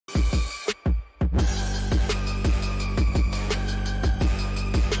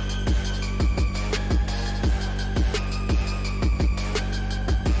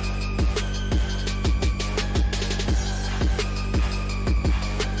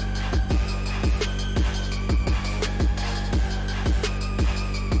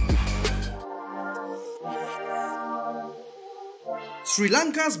Sri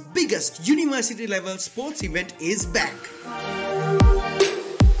Lanka's biggest university-level sports event is back.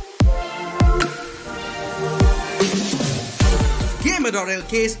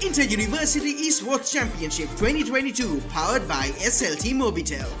 Gamer.LK's Inter-University Esports Championship 2022 powered by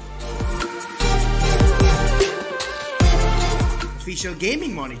SLT-MOBITEL. Official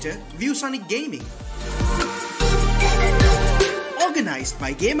gaming monitor, ViewSonic Gaming. Organized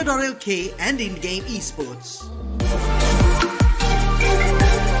by Gamer.LK and InGame Esports.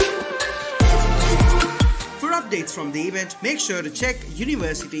 For updates from the event, make sure to check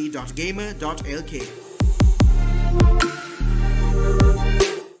university.gamer.lk.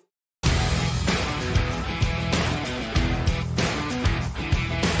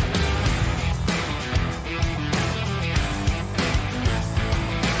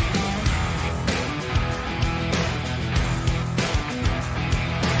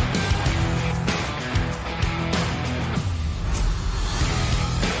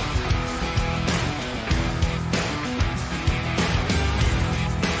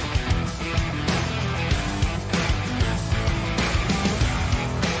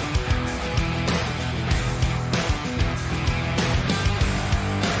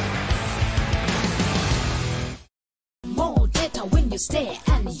 Stay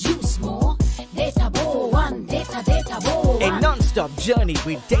and use more. Data Bow 1, Data Bow 1. A non-stop journey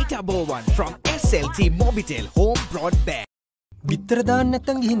with Data Bow 1 from SLT-MOBITEL home broadband. Bittara දාන්න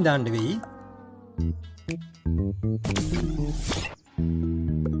නැත්තම් ගිහින් දාන්න වෙයි.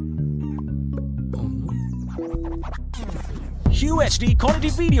 UHD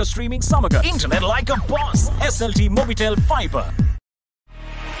quality video streaming samaga internet like a boss. SLT-MOBITEL fiber.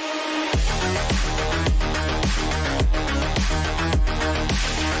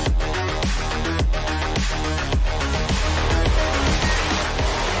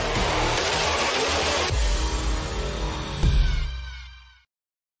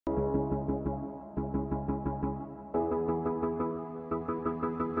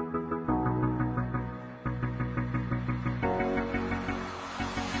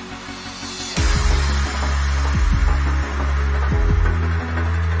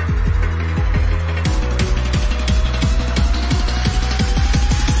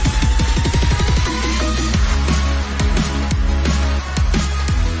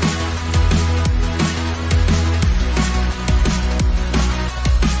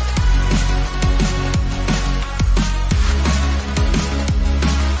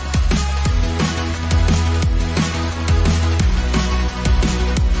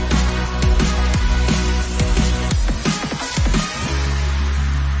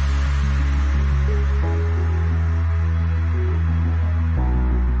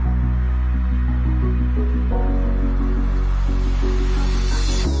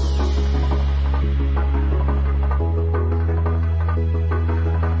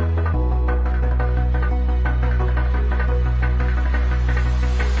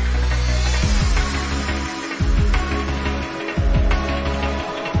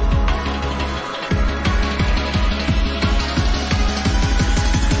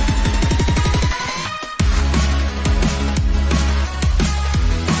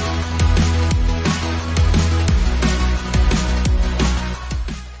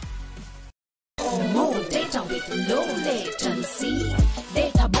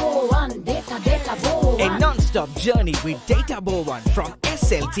 Journey with Data Bow 1 from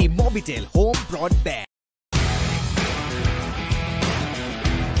SLT-MOBITEL home broadband.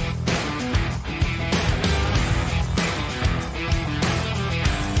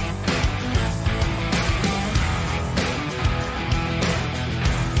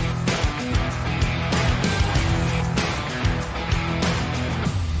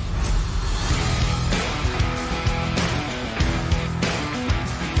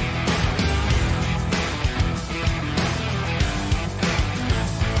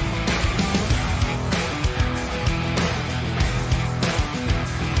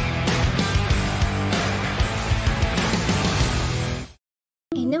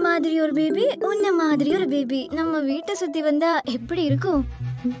 மாதிரி ஒரு baby உன்ன மாதிரி ஒரு பேபி நம்ம வீட்டை சுத்தி வந்தா எப்படி இருக்கும்?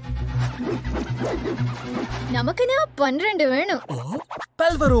 நமக்குனா 12 வேணும்.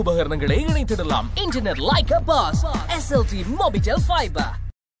 பல்வேறு உபகரணங்களை இணைத்திடலாம். Internet like a boss. SLT-MOBITEL fiber.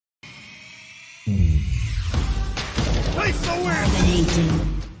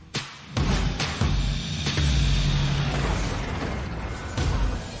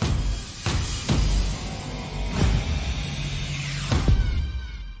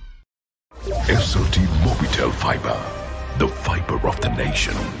 SLT-MOBITEL fiber, the fiber of the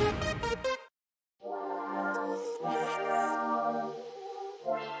nation.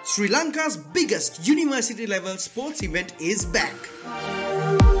 Sri Lanka's biggest university-level sports event is back.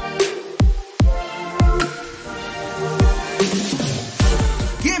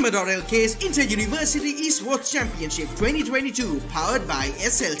 Gamer.LK's Inter-University Esports Championship 2022 powered by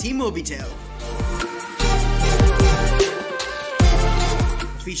SLT-MOBITEL.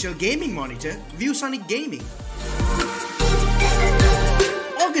 Official gaming monitor, ViewSonic Gaming.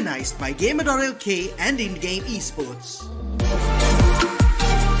 Organized by Gamer.LK and InGame Esports.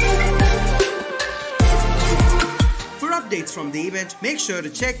 For updates from the event, make sure to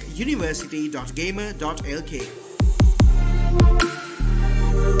check university.gamer.lk.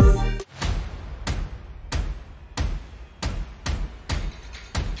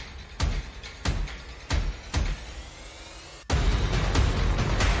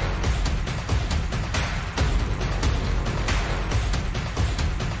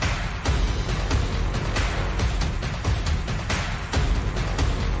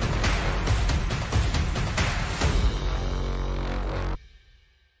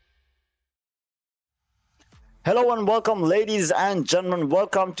 Hello and welcome, ladies and gentlemen.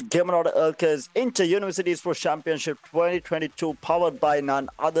 Welcome to Gamer.LK's Inter-University Esports Championship 2022, powered by none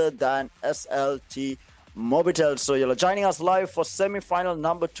other than SLT-MOBITEL. So you're joining us live for semi-final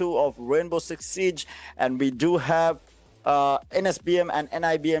number 2 of Rainbow Six Siege, and we do have NSBM and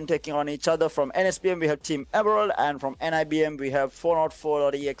NIBM taking on each other. From NSBM we have Team Emerald, and from NIBM we have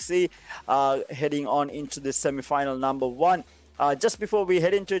 404.exe heading on into the semi-final number 1. Just before we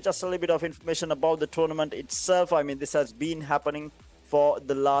head into it, just a little bit of information about the tournament itself. I mean, this has been happening for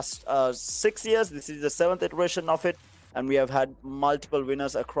the last 6 years. This is the 7th iteration of it, and we have had multiple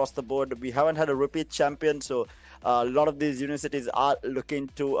winners across the board. We haven't had a repeat champion, so a lot of these universities are looking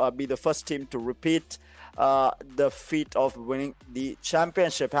to be the first team to repeat the feat of winning the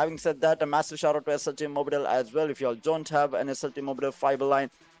championship. Having said that, a massive shout out to SLT-MOBITEL as well. If you all don't have an SLT-MOBITEL fiber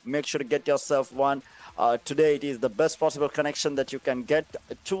line, make sure to get yourself one. Today it is the best possible connection that you can get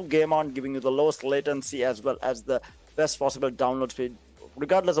to Game On, giving you the lowest latency as well as the best possible download speed.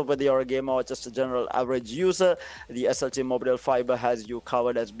 Regardless of whether you're a gamer or just a general average user, the SLT-MOBITEL fiber has you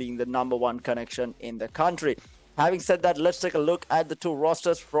covered as being the #1 connection in the country. Having said that, let's take a look at the two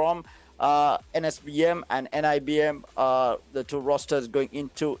rosters from NSBM and NIBM, the two rosters going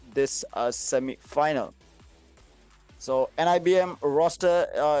into this semi-final. So NIBM roster,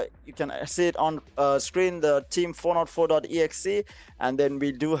 you can see it on screen, the team 404.exe, and then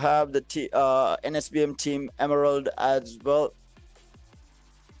we do have the NSBM team Emerald as well.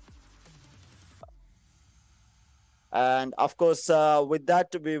 And of course, with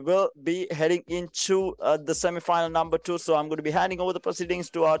that, we will be heading into the semi-final number 2. So I'm going to be handing over the proceedings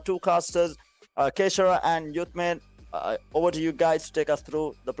to our two casters, Keshara and Thimen. Over to you guys to take us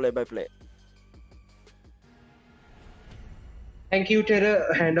through the play-by-play. Thank you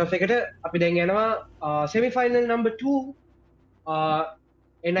Tera hand off එකට අපි දැන් යනවා semi final number 2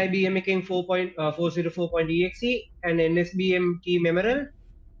 NIBM එකෙන් 404.exe and NSBM team Emerald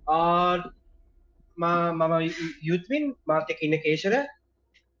මම Thimen මාත් එක්ක ඉන්න කේශර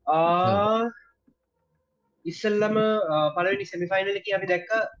ඉස්සෙල්ලම පළවෙනි semi final එකේ අපි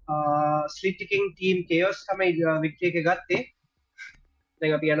දැක්ක street king team chaos තමයි victory එක ගත්තේ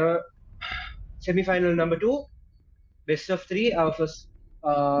දැන් අපි යනවා semi final number 2 best of 3 our first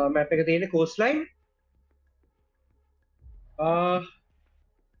map එක තියෙන coastline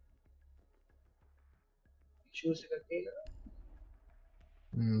issues එකක් තියෙනවා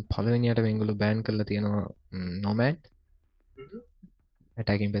පළවෙනියට මේගොල්ලෝ බෑන් කරලා තියෙනවා nomad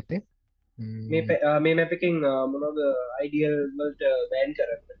attacking පැත්තේ මේ map එකෙන් මොනවද ideal වලට බෑන්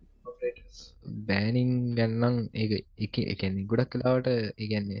කරන්නේ operators බෑනින් ගන්නම් ඒක ඒ කියන්නේ ගොඩක් වෙලාවට ඒ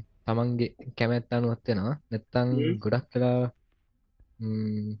කියන්නේ තමන්ගේ කැමැත්ත අනුවත් වෙනවා නැත්තම් ගොඩක් වෙලා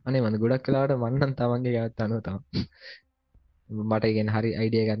අනේ මම ගොඩක් වෙලාවට මම නම් තමන්ගේ කැමැත්ත අනුව තමයි මට ඒ කියන්නේ හරි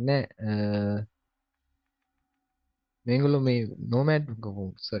අයිඩියා එකක් නැහැ මේගොල්ලෝ මේ nomad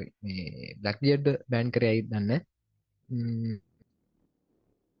sorry මේ black beard බෑන් කරේ ඇයි දන්නේ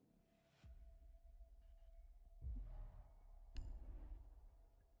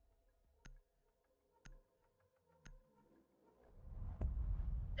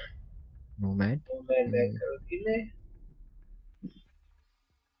nomad back කරලා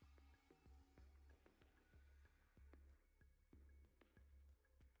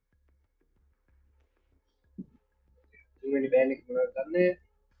තුන්වෙනි බෑන් එක මොනවද ගන්නේ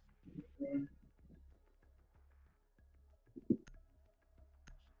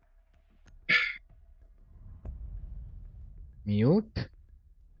mute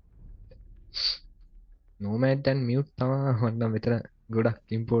nomad and mute තමයි මම මෙතන ගොඩක්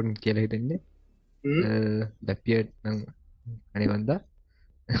important කියලා හිතන්නේ ලැපියට් නම් අනේ වන්දා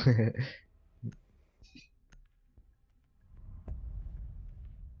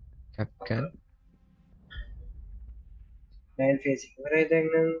Capcan. Man facing ඉවරයි දැන්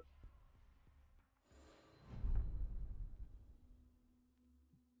නම්.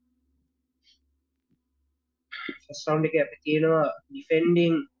 First round එකේ අපි තියෙනවා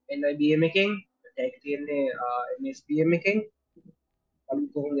defending NIBM එකෙන්, attack තියෙන්නේ NSBM එකෙන්. අපි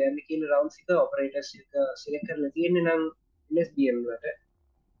කොහොමද යන්නේ කියන rounds එක operators එක select කරලා තියෙන්නේ නම් NSBM වලට.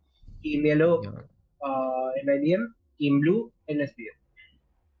 Team yellow NIBM, team blue NSBM.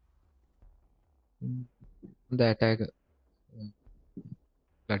 The attack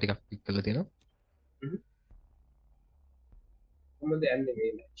ටිකක් පික් කරලා තියෙනවා. කොහොමද යන්නේ මේ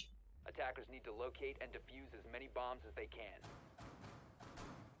match? Attackers need to locate and defuse as many bombs as they can.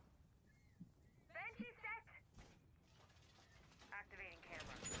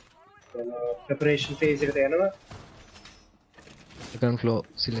 Preparation phase එකට යනවා. Second floor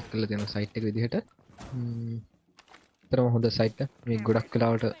select කරලා තියෙනවා site එක විදිහට. තරම හොඳ site එක. මේ ගොඩක්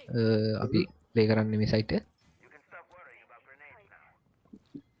වෙලාවට අපි play කරන්නේ මේ site එක.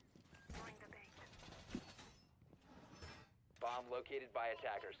 Bomb located by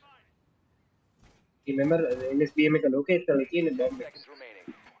attackers. Remember NSBM එක locate කරලා තියෙන්නේ bomb එක.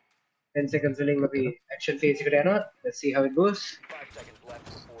 10 seconds වලින් අපි action phase එකට යනවා. Let's see how it goes. 5 seconds left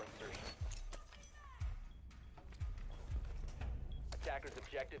before insertion. Attacker's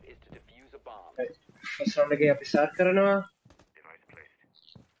objective is to defuse a bomb. Right. First round එකේ අපි start කරනවා.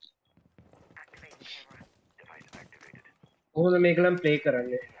 කොහොමද මේකලම් play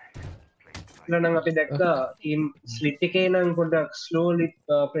කරන්නේ? ඊළඟ නම් අපි දැක්කා team split එකේ නම් පොඩ්ඩක් slowly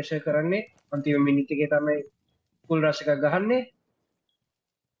pressure කරන්නේ. අන්තිම minute එකේ තමයි full rush එකක් ගහන්නේ.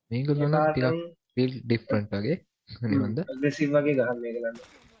 මේගොල්ලෝ නම් ටිකක් feel different වගේ. නිවන්ද? aggressive වගේ ගහන්නේ මේගොල්ලෝ.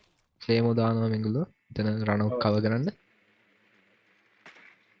 ක්ලේමෝ දානවා මේගොල්ලෝ. එතන run out cover කරන්න.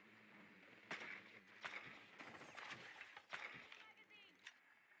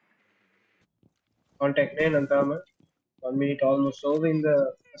 Contact නේ නම් තාම 1 minute almost over in the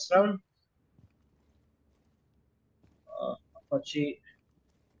first round. Apache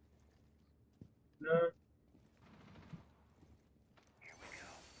no.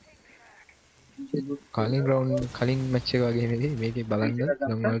 කලින් රවුන්ඩ් කලින් මැච් එක වගේ නෙවෙයි මේකේ බලන්න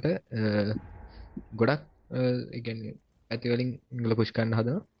නම් වලට ගොඩක් ඒ කියන්නේ ඇති වලින් ඉංගල පුෂ් කරන්න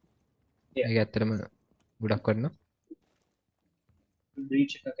හදනවා. ඒක ඇත්තටම ගොඩක් කරනවා.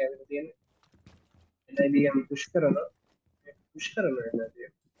 breach එකක් ඇවිල්ලා තියෙනවා. NIBM push කරනවා. push කරනවා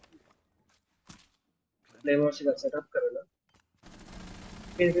NIBM. Playmores එක set up කරනවා.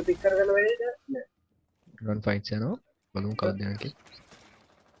 මේක පික් කරගන්න වෙයිද? නෑ. run fights යනවා. බලමු කවුද යන්නේ කියලා.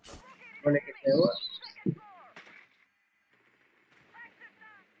 run එක කියවුවා.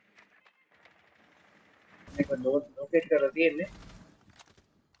 මේක locate කරලා තියෙන්නේ.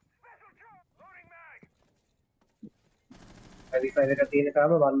 අපි ෆයිල් එක තියෙන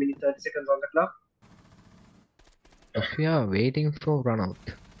තාම 1 minute 30 seconds on the clock. We are waiting for run out.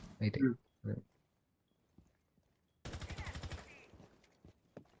 I think.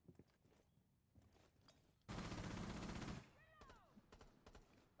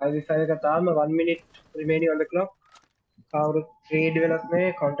 අපි ෆයිල් එක තාම 1 minute remaining on the clock. කවුරු trade වෙලත්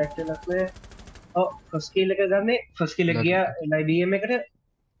නැහැ, contact වෙලත් නැහැ. first kill එක ගන්නේ first kill එක ගියා NIBM එකට.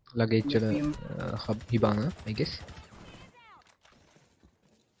 luggage වල hub හිබාන I guess.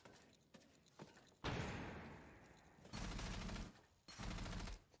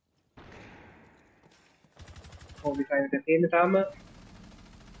 අපි ෆයිල් එක තියෙන තාම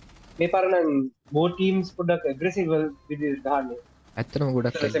මේ පාරනම් both teams පොඩ්ඩක් aggressive විදිහට ගහන්නේ. ඇත්තටම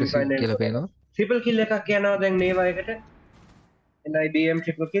ගොඩක් aggressive කියලා පේනවා. triple kill එකක් යනවා දැන් Neva එකට. NIBM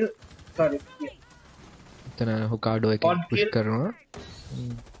triple kill. sorry. එතන හොකාඩෝ එකෙන් push කරනවා.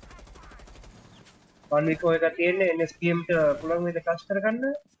 1 week එක තියෙන්නේ NSBM ට පුළුවන් වේද ටච් කරගන්න.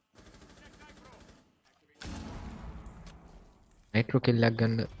 nitro kill එකක්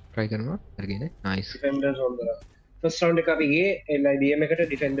ගන්න try කරනවා. හරියනේ. nice. defenders on the first round එක අපි ගියේ NIBM එකට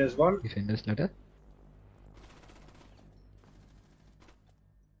defenders 1. defenders ලට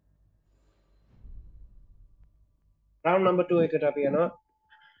round number 2 එකට අපි යනවා.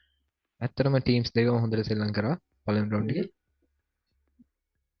 ඇත්තටම teams දෙකම හොඳට සෙල්ලම් කරා පළවෙනි round එකේ.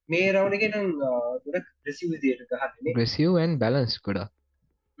 මේ round එකේ නම් ගොඩක් aggressive විදියට ගහන්නේ නේ. aggressive and balance ගොඩක්.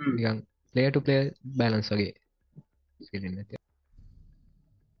 නිකන් player to player balance වගේ feeling නැති.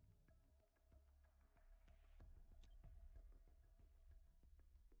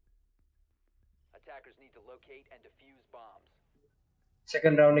 Attackers need to locate and defuse bombs.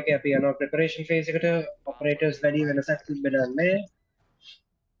 second round එකේ අපි යනවා preparation phase එකට. operators වැඩි වෙනසක් තිබෙන්නේ නැහැ.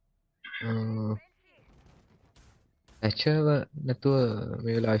 ඇචව නැතුව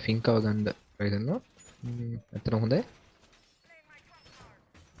මේ වෙලාවේ ෆින්කව ගන්න try කරනවා. ඇත්තටම හොඳයි.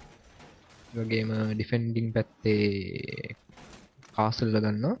 ඒ වගේම ඩිෆෙන්ඩින් පැත්තේ කාසල්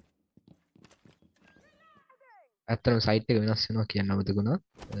ගන්නවා. ඇත්තටම සයිට් එක වෙනස් වෙනවා කියන්න අවුදුනා.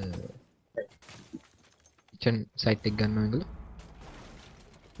 කිචන් සයිට් එක ගන්නවා ඒගොල්ලෝ.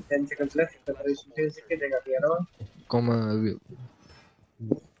 10 seconds left. Preparation phase එකේ දැන් අපි යනවා. කොම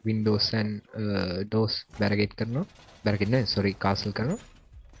windows and doors barricade කරනවා. barricade නේ sorry castle කරනවා.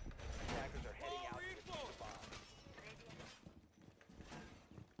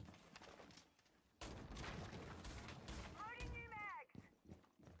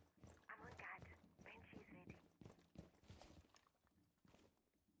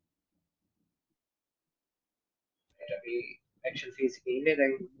 action phase එකේ ඉන්නේ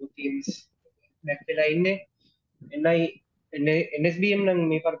දැන් both teams back වෙලා ඉන්නේ NSBM නම්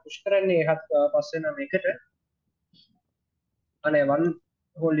මේ පාර push කරන්නේ එහත් පස් වෙන මේකට අනේ one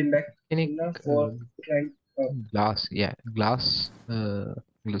holding back කෙනෙක් glass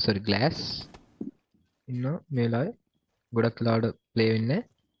sorry glass ඉන්න මේ වෙලාවේ ගොඩක් ලාඩ play වෙන්නේ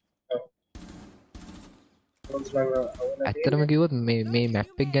ඇත්තටම කිව්වොත් මේ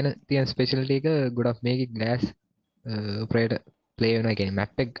map එක ගැන තියෙන specialty එක ගොඩක් මේකේ glass operator play වෙනවා කියන්නේ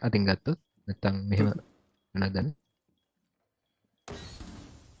map එක අතින් ගත්තොත් නැත්තම් මෙහෙම වෙනද දැන්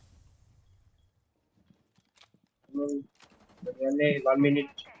යන්නේ 1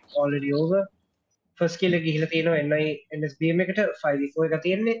 minute already over first kill එක ගිහිලා තියෙනවා NSBM එකට 5v4 එක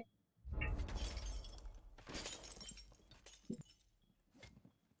තියෙන්නේ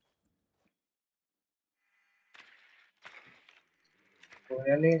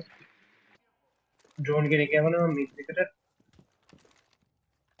ඔයන්නේ drone කෙනෙක් යවනවා mid එකට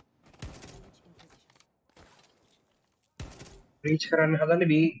reach කරන්න හදන්නේ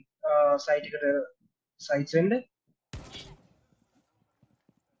B site එකට sites වෙන්න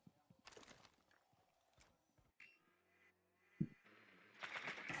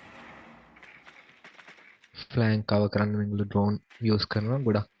flank cover කරන්න මේගොල්ලෝ drone use කරනවා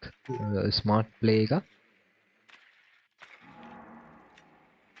ගොඩක් smart play එක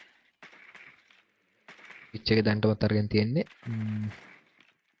pitch එක දැන්ටවත් අරගෙන තියෙන්නේ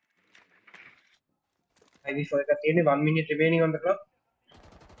IV4 එක තියෙන්නේ 1 minute remaining on the clock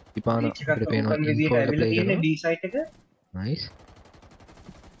ඉපාන අපිට පේනවා info එක play කරනවා B site එක nice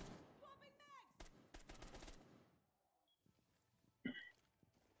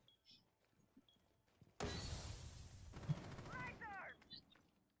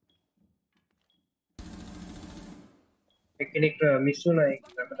කෙනෙක් මිස් වුණා ඒක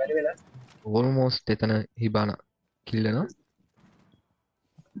ගන්න බැරි වෙලා almost එතන හිබාන kill වෙනවා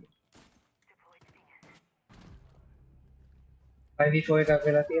IV4 එකක්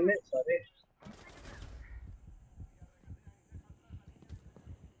වෙලා තියෙන්නේ sorry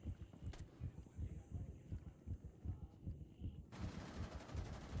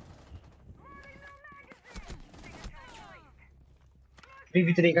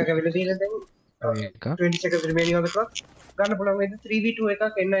V3 එකක් වෙලා තියෙන්නේ දැන් 20 seconds remaining on the clock ගන්න පුළුවන් වේද 3v2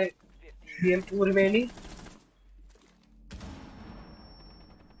 එකක් NIBM 2 remaining 10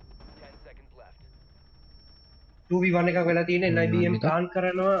 seconds left. 2v1 එකක් වෙලා තියෙන්නේ NIBM plan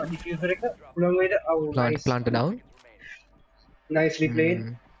කරනවා diffuser එක පුළුවන් වේද plant down nicely played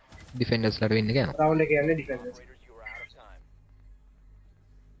defenders ලට වෙන්න ගියා round එක යන්නේ defenders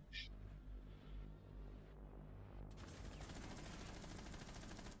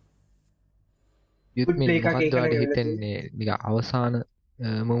යුත්මින් මොකක්ද ඔයාලට හිතෙන්නේ නිකන් අවසාන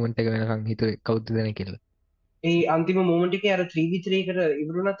මොමන්ට් එක වෙනකන් හිතුවේ කවුද දෙන කියලා ඒ අන්තිම මොමන්ට් එකේ අර 3v3 එකට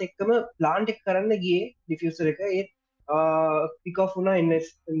ඉවරුණත් එක්කම ප්ලාන්ට් එක කරන්න ගියේ ඩිෆියුසර් එක ඒ පික් ඔෆ් වුණා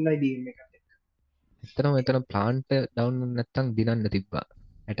NIBM එකට ඇත්තටම එතන ප්ලාන්ට් ඩවුන් නැත්තම් දිනන්න තිබ්බා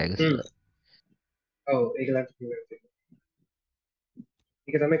ඇටැකර්ස් ඔව් ඒකලට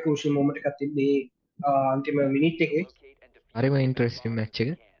ඒක තමයි ක්‍රූෂල් මොමන්ට් එකක් තිබ්බේ අන්තිම මිනිත් එකේ හරිම ඉන්ටරෙස්ටිං මැච්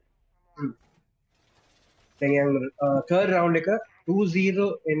එක දැන් third round එක 2-0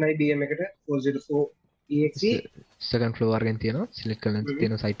 NIBM එකට 404 EXE second floor එකෙන් තියෙනවා select කරලා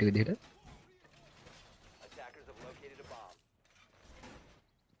තියෙන site එක විදිහට Attackers have located a bomb.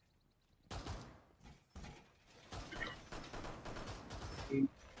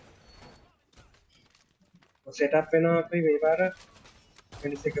 set up වෙනවා අපි මේ පාර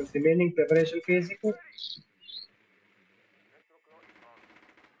 20 seconds remaining preparation phase එක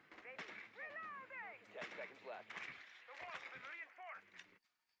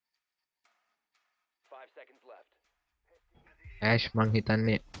 5 seconds left. ඇෂ් මං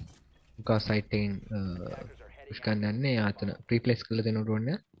හිතන්නේ උකා සයිට් එකෙන් පුෂ් කරන්න යන්නේ ආතන ප්‍රීප්ලේස් කරලා දෙන ඩ්‍රෝන්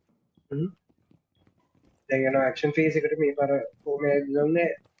එක දැන් යන ඇක්ෂන් ෆේස් එකට මේ පාර කොහොමද ගන්නේ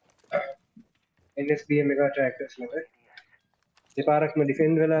NSBM එක අටැකර්ස් ලට දෙපාරක්ම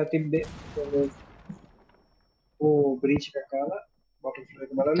ඩිෆෙන්ඩ් වෙලා තිබ්බේ ඕ බ්‍රීච් එකක් කාලා බොටම් ෆ්ලෝ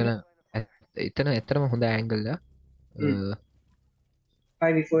එක බලන්න එතන ඇත්තටම හොඳ ඇන්ගල් එක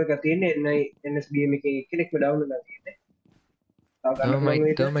 5v4 එක තියෙන්නේ NSBM එකේ කෙනෙක්ම ඩවුන් වෙලා තියෙන්නේ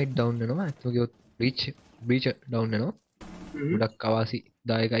තර්මයිට් ඩවුන් වෙනවා එතකොට බ්‍රීච් ඩවුන් වෙනවා ගොඩක් අවාසි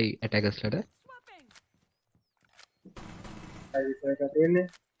දායකයි ඇටැකර්ස්ලට 5v4 එක තියෙන්නේ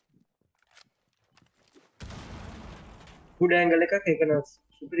good angle එකක් ඒක නම්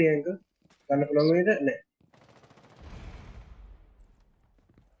සුපිරි angle ගන්න පුළුවන් වේද නෑ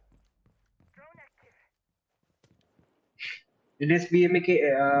NSBM එකේ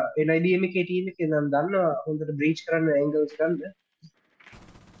NIBM එකේ ටීම් එකේ නම් දන්නවා හොඳට බ්‍රීච් කරන්න angles ගන්න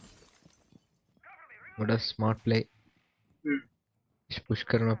ගොඩ ස්මාර්ට් ප්ලේ පුෂ්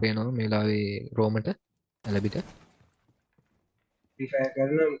කරනවා පේනවා මේ ලාවේ රෝමට ඇලබිට ඩිෆයර්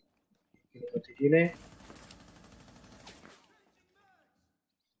කරන තියෙන්නේ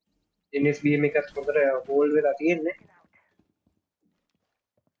NSBM එකත් හොඳට හෝල්ඩ් වෙලා තියෙන්නේ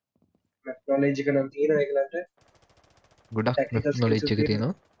නොලෙජ් එක නම් තියෙනවා ඒකලන්ට ගොඩක් නොලෙජ් එක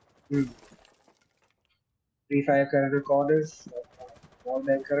තියෙනවා ෆ්‍රී ෆයර් කරන කෝඩර්ස් වෝල්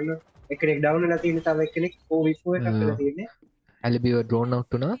බෑන් කරන එකෙක් ඩවුන් වෙලා තියෙන තව එක්කෙනෙක් 4v4 එකක් කරලා තියෙන්නේ ඇලබිව ඩ්‍රෝන්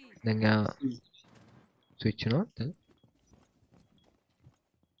අවුට් වුණා දැන් යා ස්විච් වෙනවා දැන්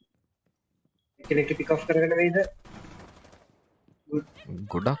එක්කෙනෙක් පික් ඔෆ් කරගෙන වේද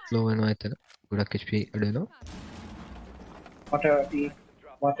ගොඩක් ලෝ වෙනවා එතන ගොඩක් HP අඩු වෙනවා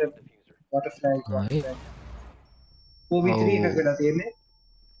water flag 4v3 එකක් වෙලා තියෙන්නේ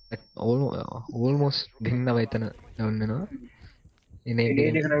almost දෙන්නව එතන ඩවුන් වෙනවා ඉනේ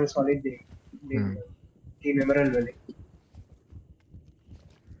ඒක නම් solid එක team emerald වලේ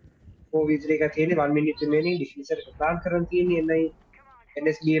 4v3 එකක් තියෙන්නේ 1 minute remaining diffuser එක plan කරන් තියෙන්නේ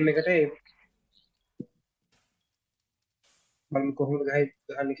NSBM එකට බලමු කොහොමද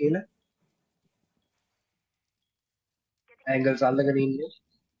ගහන්නේ කියලා angles අල්ලගෙන ඉන්නේ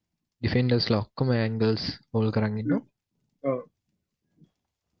defenders ලා ඔක්කොම angles හෝල් කරන් ඉන්නවා ඔව්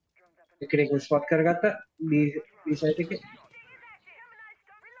එකෙක් ස්පොට් කරගත්තා B side එකේ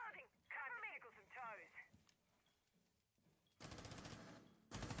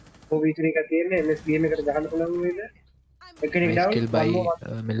 4v3 එකක් තියෙන්නේ NSBM එකට ගහන්න පුළුවන් වේද එකෙක් down skill by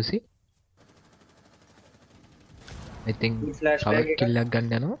Melusi I think power kill එකක්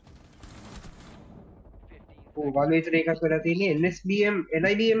ගන්න යනවා ඕ 1v3 එකක් වෙලා තියෙන්නේ NSBM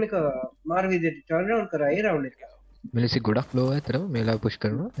NIBM එක මාර විදිහට turn around කරා ඒ round එක Melusi ගොඩක් low ඇතරම මේලා push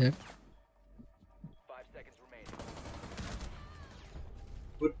කරනවා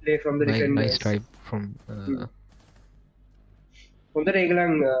good play from the defenders nice drive from හොඳට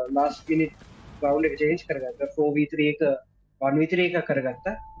ඒගොල්ලන් last minute round එක change කරගත්තා 4v3 එක 1v3 එකක්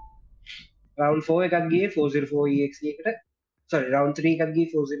කරගත්තා round 4 එකක් ගියේ 404 EXE එකට sorry round 3 එකක්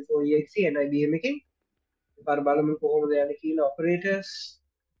ගියේ 404 EXE NIBM එකෙන් පාර බලමු කොහොමද යන්නේ කියලා operators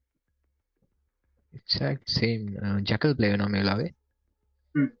exact same jackal play වෙනවා මේ වෙලාවේ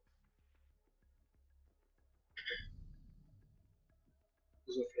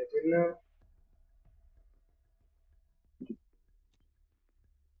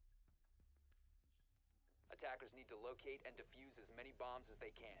Attackers need to locate and defuse as many bombs as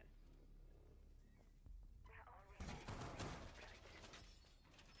they can.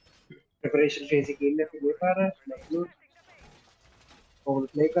 preparation phase එකේ ඉන්න අපි මේ පාර කොහොමද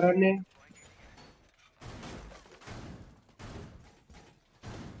play කරන්නේ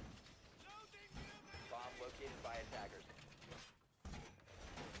Bomb located by attackers.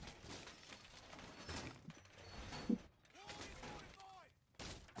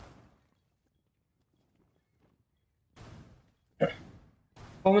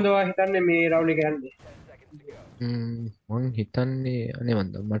 කොහොමද ඔයා හිතන්නේ මේ round එක යන්නේ මං හිතන්නේ අනේ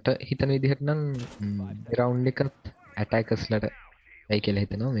මන්ද මට හිතන විදිහට නම් රවුන්ඩ් එකත් ඇටැකර්ස් ලට ඇයි කියලා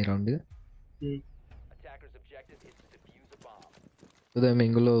හිතනවා මේ රවුන්ඩ් එක Attackers' objective is to defuse a bomb. උදේ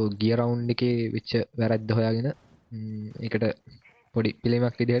මේගොල්ලෝ ගිය රවුන්ඩ් එකේ වෙච්ච වැරද්ද හොයාගෙන ඒකට පොඩි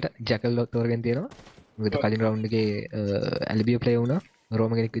පිළිමයක් විදිහට ජැකල් තෝරගෙන තියෙනවා මොකද කලින් රවුන්ඩ් එකේ ඇල්බිය ප්ලේ වුණා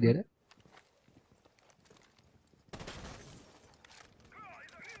රෝම කෙනෙක් විදිහට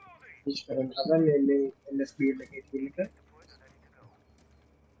push කරන්න හදන්නේ NSBM එකේ kill එක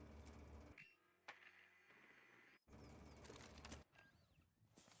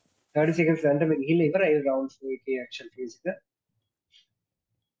 30 seconds රැන්ඩම් එක ගිහිල්ලා ඉවරයි round 4 එකේ action phase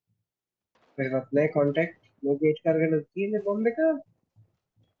එක වෙනත් නෑ contact locate කරගෙන තියෙන bomb එක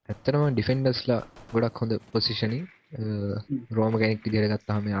ඇත්තටම ඩිෆෙන්ඩර්ස්ලා ගොඩක් හොඳ පොසිෂනින් රෝම කෙනෙක් විදිහට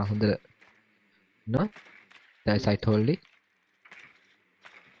ගත්තාම එයා හොඳ නා That's I told it.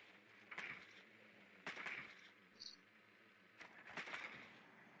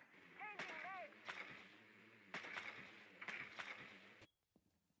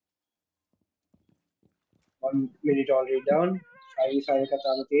 One minute already down. 5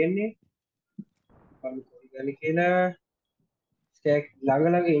 කතාව තියෙන්නේ. මම කොහොමද කියලා ස්ටැක්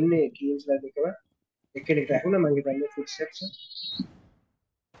ළඟ ඉන්නේ කීම්ස් ලා දෙකම එක්කෙනෙක්ට ඇහුණා මම හිතන්නේ footsteps.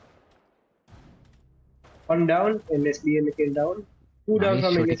 One down, NSBM kill down. Two down Nice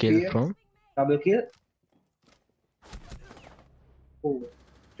from shot kill NSBM. from Double kill. Oh,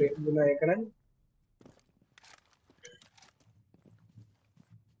 straight guna ekana.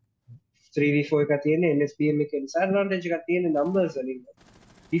 3v4 එකක් තියෙන NSBM එකේ disadvantage එකක් තියෙන numbers වලින්.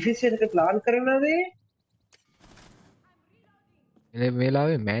 defense එක plan කරනවාද? මේ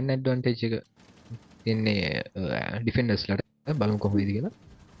වෙලාවේ man advantage එක ඉන්නේ defenders ලට බලමු කොහොමද කියලා.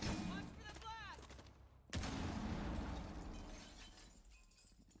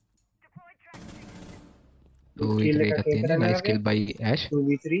 Nice kill by Ash.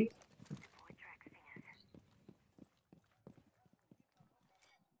 2v3.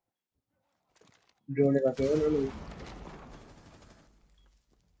 Drone එකක් එවනවා.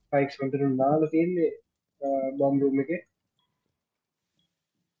 Spikes වලට නාලා තියෙන්නේ bomb room එකේ.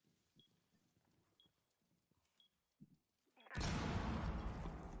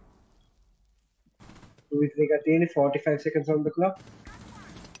 With එකක් තියෙන්නේ 45 seconds on the clock.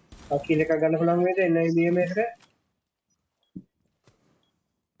 kill එකක් ගන්න පුළුවන් වේද NIBM එකට?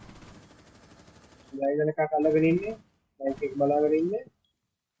 ලයින් එකක් අල්ලගෙන ඉන්නේ. ලයින් එක බලාගෙන ඉන්නේ.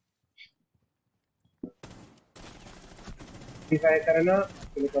 ඩිෆයි කරනවා.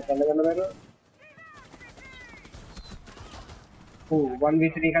 kill එකක් අල්ලගන්න බැරුව.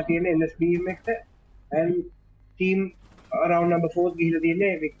 1v3 එකක් තියෙන්නේ NSBM එකට and team round number 4 ගිහිලා තියෙන්නේ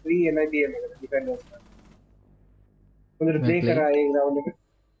victory NIBM එකට defenders. හොඳට play කරා ඒ round එක.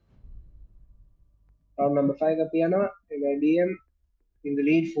 Round number 5 අපි යනවා NIBM in the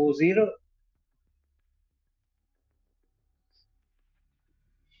lead 4-0.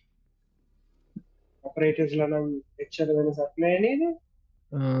 Operators ලා නම් එච්චර වෙනසක් නැහැ නේද?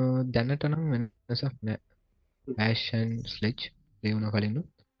 දැනට නම් වෙනසක් නැහැ. Ashen Sledge ඒ වුණා කලින්.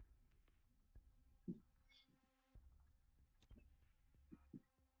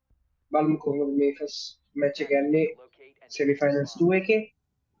 බලමු කොහොමද මේ first match එක යන්නේ semi finals 2 එකේ.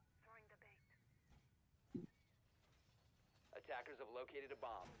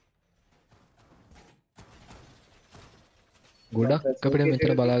 ගොඩක් අපිට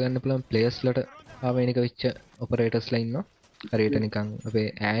මෙතන බලා ගන්න පුළුවන් players ලට ආවේනික වෙච්ච operators ලා ඉන්නවා. හරියට නිකන් අපේ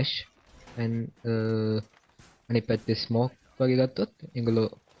Ash and අනිත් පැත්තේ smoke වගේ ගත්තොත් ඒගොල්ලෝ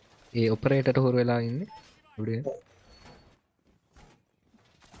ඒ operator හොර වෙලා ඉන්නේ. උඩේ.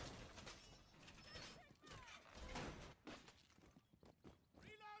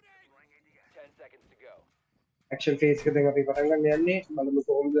 action phase එක දැන් අපි පටන් ගන්න යන්නේ. බලමු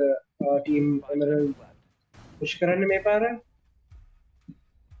කොහොමද team emerald push කරන්නේ මේ පාර.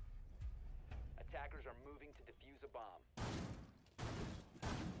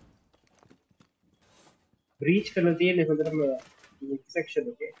 breach කරලා තියෙන්නේ හොඳටම section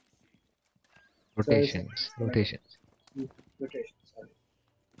එකේ. rotations. Sorry.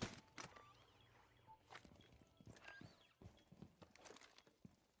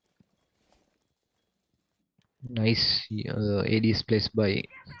 Nice ADs placed by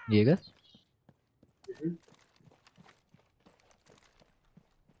Jaeger.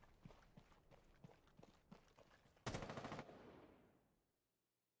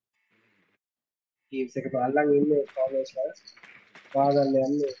 teams එක බලන් ඉන්නේ corners ලා. වාගන්න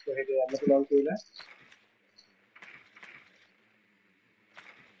යන්නේ කොහෙද යන්න පුළුවන් කියලා.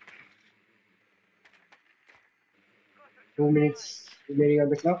 Two minutes remaining on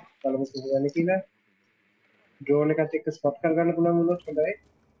the clock. බලමු කොහොමද යන්නේ කියලා. drone එකත් එක්ක spot කරගන්න පුළුවන් වුණොත් හොඳයි.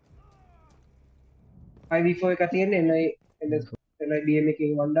 5v4 එකක් තියෙන්නේ NIBM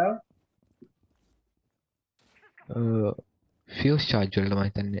එකකින් one down. Fuse charge වලට මම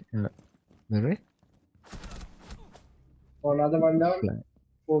හිතන්නේ නේද? another one down.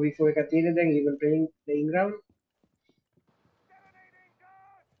 4v4 එකක් තියෙන්නේ දැන් even playing ground.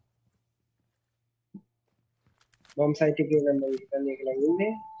 bomb site එකේ නම් හිතන්නේ ඒක ළඟ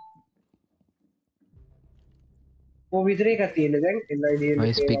ඉන්නේ. 4v3 එකක් තියෙන්නේ දැන් NIBM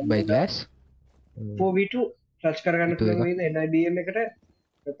nice pick by glass. 4v2 touch කරගන්න පුළුවන් වේද NIBM එකට?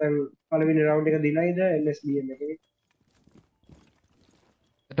 නැත්නම් පළවෙනි රවුන්ඩ් එක දිනයිද NSBM එකේ?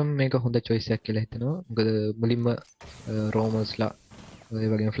 මේක හොඳ choice එකක් කියලා හිතෙනවා. මොකද මුලින්ම roamers ලා ඔය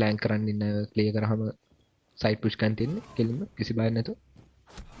වගේ flank කරන්න ඉන්න clear කරාම side push කරන් තියන්නේ කෙලින්ම කිසි බයක් නැතුව.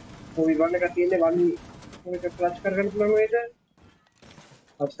 4v1 එකක් තියෙන්නේ මේක ක්ලච් කරගන්න පුළුවන් වේද?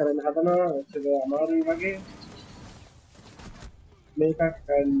 ක්ලච් කරන්න හදනවා ඒක අමාරුයි වගේ. මේකක්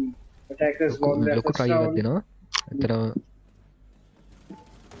attackers won the ලොකු first try එකක් round. දෙනවා. ඇත්තටම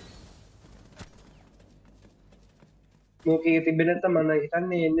මේකේ තිබෙන්නේ නැත්නම් මම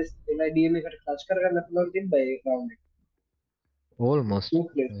හිතන්නේ NIBM එකට ක්ලච් කරගන්න පුළුවන් තිබ්බා ඒ round එක. almost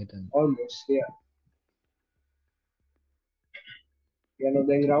almost yeah.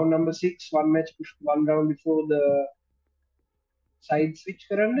 Then round number 6 one match one round before the side switch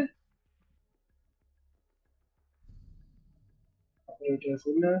කරන්න. operators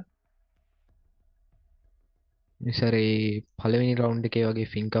winner. ඉසරේ පළවෙනි රවුන්ඩ් එකේ වගේ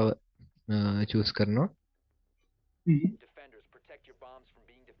ෆින්කව චූස් කරනවා. Defenders, protect your bombs from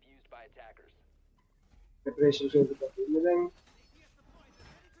being defused by attackers. Preparation shows the then.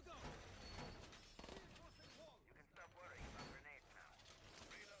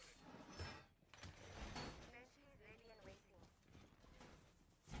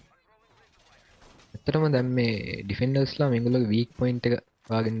 ඇත්තටම දැන් මේ ඩිෆෙන්ඩර්ස්ලා මේගොල්ලෝ week point එක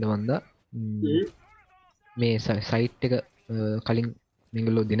හොයාගන්න වන්දා මේ සයිට් එක කලින්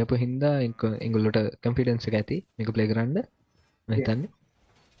මේගොල්ලෝ දිනපු හින්දා ඒගොල්ලොට කන්ෆිඩන්ස් එක ඇති මේක ප්ලේ කරන්න මම හිතන්නේ.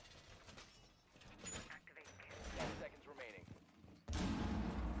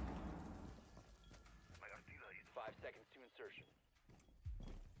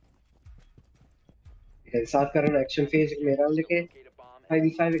 start කරන action phase එක මේ round එකේ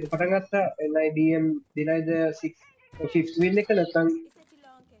 5v5 එක පටන් ගත්තා. NIBM denied the 5th win එක නැත්නම්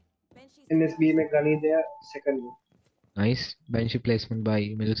NSBM එක ගනීද second win. Nice bench placement by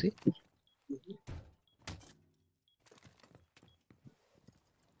Melsi.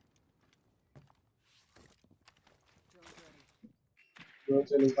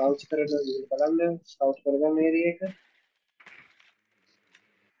 Drones pouch කරන බලන්න scout කරගන්න area එක.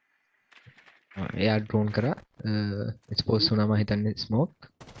 එයා ඩ්‍රෝන් කරා එක්ස්පෝස් වුණා මම හිතන්නේ ස්මෝක්.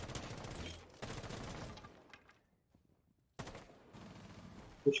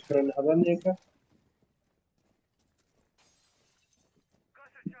 push කරන්න හදන්නේ එක.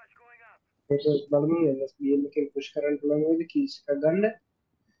 ඒක බලමු NSBM එකෙන් push කරන්න පුළුවන් වේද keys එක ගන්න.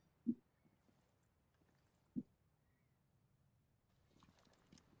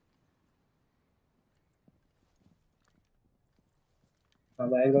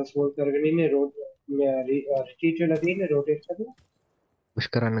 angles hold කරගෙන ඉන්නේ road retreat වෙලා තියෙන්නේ rotate කරලා පුෂ්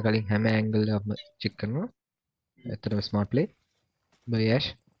කරන්න කලින් හැම ඇන්ගල් එකක්ම චෙක් කරනවා. ඇත්තටම smart play by Ash.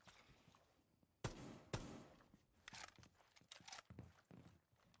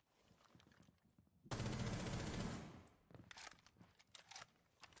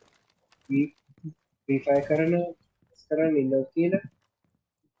 V5 කරන ඉන්නවා කියලා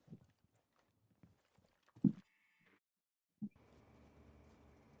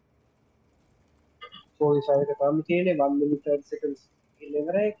 45 එක තාම තියෙන්නේ 1 minute 30 seconds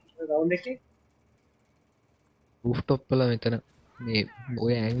ඉල්ලවරයි round එකේ රූෆ්ටොප් වල මෙතන මේ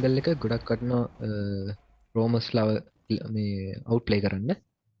ඔය ඇන්ගල් එක ගොඩක් වටනවා රෝමස් ලව මේ අවුට් ප්ලේ කරන්න.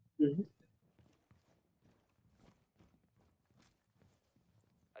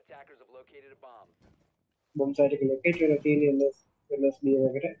 Attackers have located a bomb. bomb site එක locate වෙලා තියෙන්නේ NSBM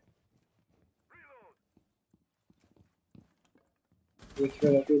එකට. ඒක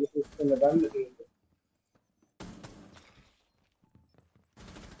වෙලා තියෙන සිස්ටම් එක ගන්න තියෙන්නේ.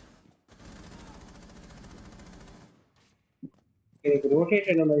 ඒක rotate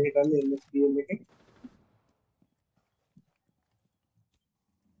වෙනවා මම හිතන්නේ NSBM එකේ.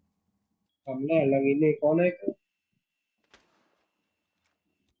 අම්ලා ළඟ ඉන්නේ corner එක.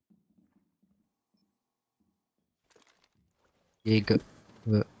 ඒක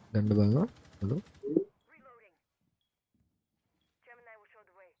ගන්න බලනවා. Hello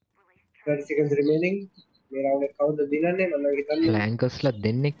 30 seconds remaining. මේ round එක කවුද දිනන්නේ මම හිතන්නේ ෆ්ලැන්කර්ස්ලා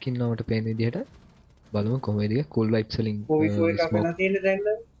දෙන්නෙක් ඉන්නවට පේන විදිහට බලමු කොහොමද ඒක කූල් වයිප්ස් වලින් OV4 එකක් වෙලා තියෙන්නේ දැන්.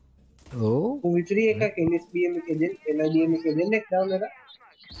 ඔව් OV3 එකක් NSBM එකේ NIBM එකේ දෙන්නෙක් down වෙලා.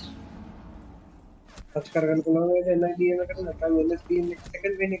 touch කරගන්න පුළුවන් වේද NIBM එකට නැත්නම් NSBM එක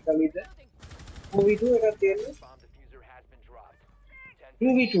second win එක ගනීද? OV2 එකක් තියෙන්නේ.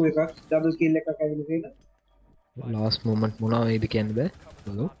 2v2 එකක් double kill එකක් ඇවිල්ලා තියෙනවා. last moment මොනවා වේද කියන්න බෑ.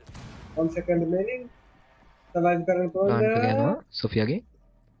 බලමු 1 second remaining. survive කරන්න පුළුවන්. ප්ලාන්ට් එක යනවා සොෆියාගේ.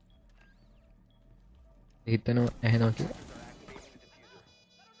 හිතනවා ඇහෙනවා කියලා.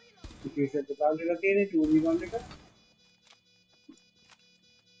 diffuser එක down වෙලා තියෙන්නේ 2v1 එක.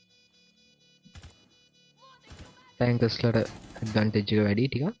 ටැන්කර්ස්ලාට ඇඩ්වාන්ටේජ් එක වැඩි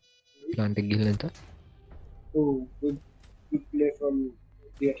ටිකක්. ප්ලාන්ට් එක ගිහින් නැත. Oh, good play from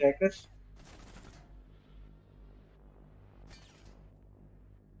the attackers.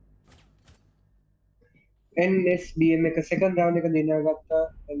 NSBM එක second round එක දිනාගත්තා,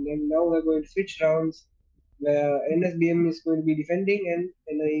 and then now we're going to switch rounds where NSBM is going to be defending and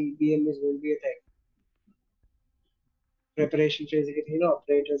NIBM is going to be attacking. Preparation phase එකේ තියෙන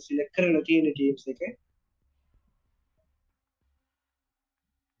operators select කරලා තියෙන teams එකේ.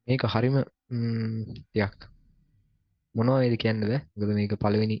 මේක හරිම ටිකක් මොනවා වේද කියන්න බෑ. මොකද මේක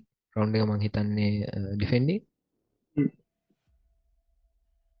පළවෙනි රවුන්ඩ් එක මම හිතන්නේ ඩිෆෙන්ඩින්.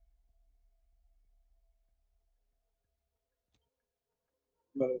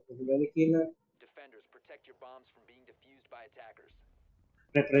 Defenders, protect your bombs from being defused by attackers.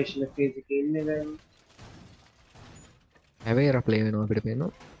 Preparation phase එකේ ඉන්නේ දැන්. හැබැයි අර ප්ලේ වෙනවා අපිට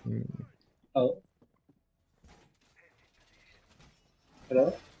පේනවා. ඔව්. hello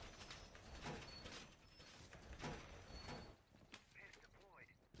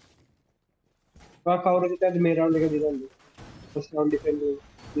කවුරුද හිතන්නේ මේ රවුන්ඩ් එක දිනන්නේ? ෆස්ට් රවුන්ඩ් ඩිෆෙන්ඩින්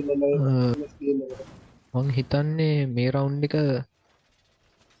මං හිතන්නේ මේ රවුන්ඩ් එක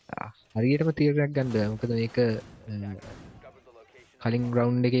හරියටම තීරණයක් ගන්න බෑ. මොකද මේක කලින්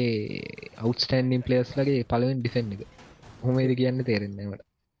රවුන්ඩ් එකේ අවුට්ස්ටෑන්ඩින් ප්ලේයර්ස් ලගේ පළවෙනි ඩිෆෙන්ඩ් එක. කොහොමද කියන්නේ තේරෙන්නේ නැහැ මට.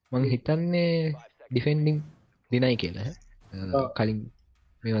 මං හිතන්නේ ඩිෆෙන්ඩින් දිනයි කියලා. කලින්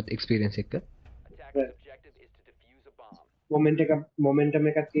මේවත් එක්ස්පීරියන්ස් එක. මොමන්ටම්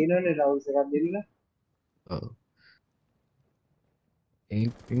එකක් තියෙනවනේ රවුන්ඩ්ස් එකක් දෙන්න. ඔව්.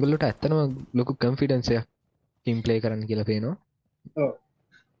 ඒගොල්ලෝට ඇත්තටම ලොකු කොන්ෆිඩන්ස් එකක් ටීම් ප්ලේ කරන්න කියලා පේනවා. ඔව්.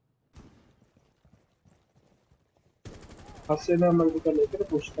 පස්සේ නම් මම හිතන්නේ ඒකට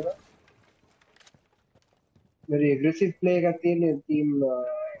පුෂ් කරා. very aggressive play එකක් තියෙන ටීම්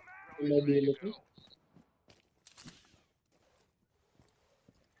NIBM එකේ.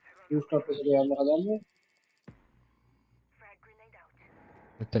 rooftop එකට යන්න හදන්නේ.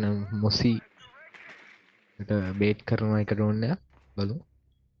 එතන මොසි බේට් කරනවා එක ඩ්‍රෝන් එක බලමු.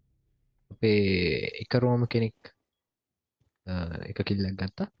 අපේ එක රෝම කෙනෙක් එක කිල්ලක්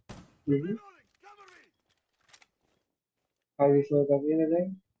ගත්තා. හරි ෂෝ කරගෙන දැන්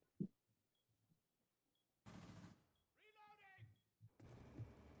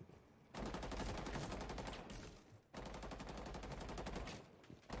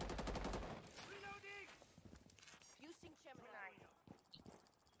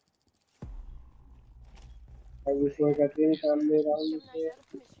Before getting come around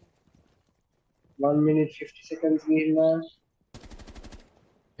 1 minute 50 seconds ගිහිල්ලා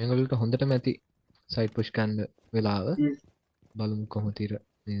මේගොල්ලන්ට හොඳටම ඇති සයිඩ් පුෂ් ගන්න වෙලාව. බලමු කොහොමද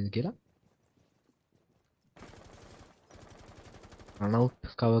නේද කියලා. රන් අවුට්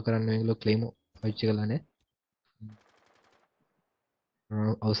කවර් කරන්න මේගොල්ලෝ ක්ලේමෝ පයිච් කළා නේ.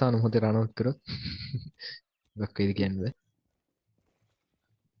 අවසාන මොහොතේ රන් අවුට් කරොත් මොකක් වෙයිද කියන්නේ.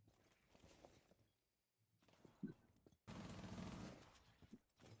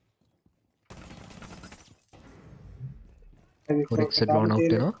 Forex drawn out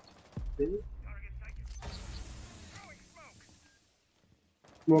වෙනවා.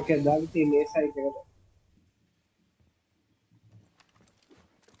 මොකද දාලා තියෙන මේ සයිඩ් එකට.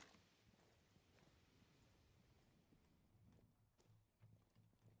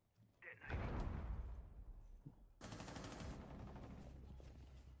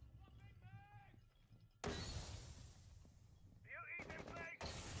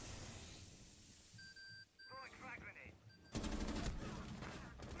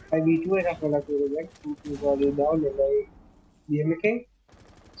 V2 එකක් වල තියෙනවා. 2 ගාලේ දාන්න එලයි BM එකෙන්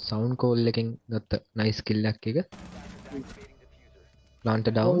සවුන්ඩ් කෝල් එකෙන් ගත්ත නයිස් කිල් එකක් එක. Plant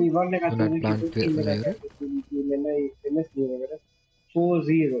down. ප්ලාන්ට් වෙලා ඉවර. NSBM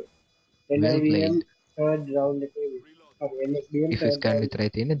 4-0. NIBM third round එකේ NSBM ඩිෆෙන්ස් ගන්න විතරයි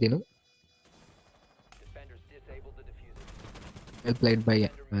තියෙන්නේ දිනු. well played by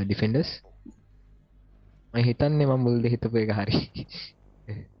defenders. මම හිතන්නේ මම මුල්ද හිතපු එක හරි.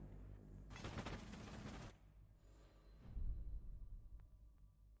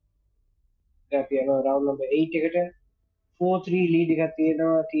 අපි යනවා round number 8 එකට 4-3 lead එකක්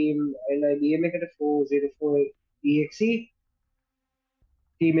තියෙනවා team NIBM එකට 404 EXE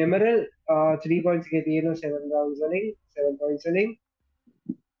team Emerald 3 points එකේ තියෙනවා 7 rounds වලින් 7 points වලින්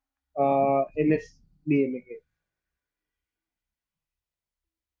NSBM එකේ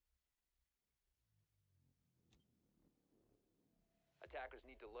Attackers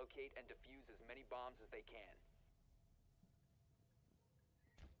need to locate and defuse as many bombs as they can.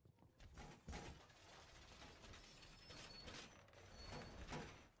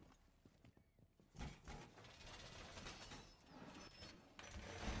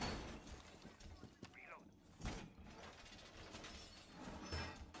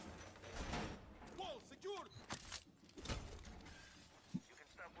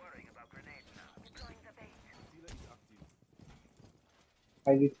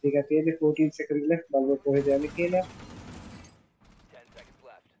 5-3 එකක් තියෙන්නේ 14 seconds left බලමු කොහෙද යන්නේ කියලා 10 seconds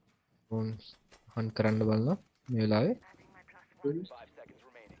left. ෆෝන් කරන්න බලන්න මේ වෙලාවේ 5 seconds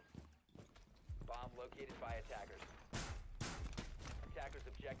remaining. Bomb located by attackers. Attackers'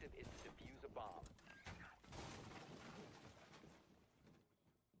 objective is to defuse a bomb.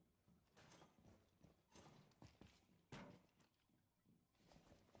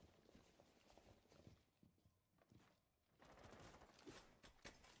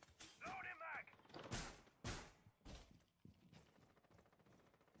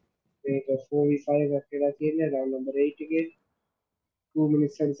 මේක 4v5 එකක් කියලා තියෙන්නේ round number 8 එකේ 2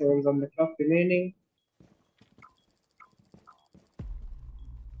 minutes and 7 on the clock remaining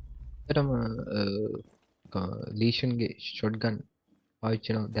එතනම ලීෂන්ගේ ෂොට්ගන් පාවිච්චි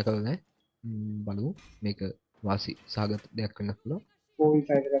කරන දැකලා නැහැ බලමු මේක වාසි සාගත දෙයක් වෙන්න පුළුවන්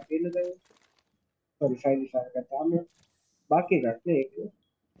 4v5 එකක් තියෙන දැන් sorry 5v5 එකක් තාම बाकी එකක් නේ ඒක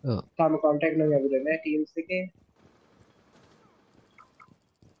තාම contact නම් ලැබුණේ නැහැ teams එකේ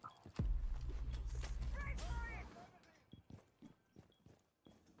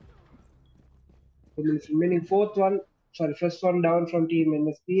remaining first one down from team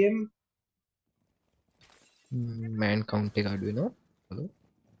NSBM man count එක අඩු වෙනවා බලමු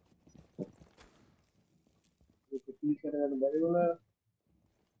ඒක පී කරගන්න බැරි වුණා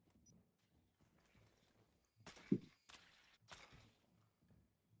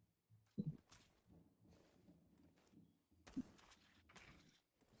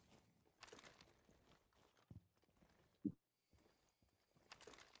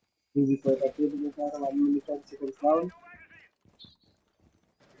easy for that to be 1 minute and seconds down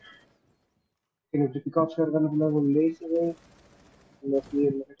can you pick off කරගන්න පුළුවන් laser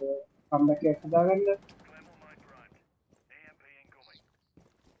එකට comeback එකක් හදාගන්න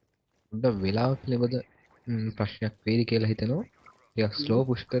උඩ වෙලාව පිළිබඳ ප්‍රශ්නයක් වේවි කියලා හිතනවා ටිකක් ස්ලෝ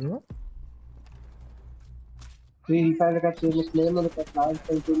පුෂ් කරනවා 3v5 එකක් තියෙන claim වලට plan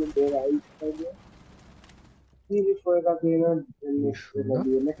fulfillment එක අයි කරනවා 3v4 එකක් තියෙනවා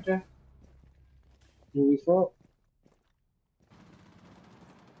NSBM එකට 3v4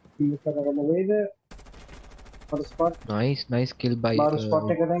 kill කරගන්න වේද for spot nice kill by bar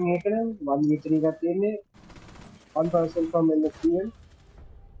spot එක දැන් ඒක නම් 1v3 එකක් තියෙන්නේ 1% from NSBM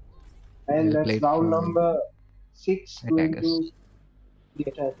and that's round number 6 going to the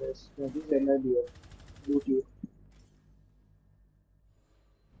attackers so this is NIBM duty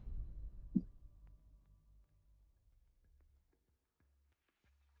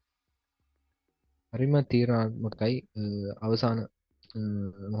හරිම තීරණාත්මකයි අවසාන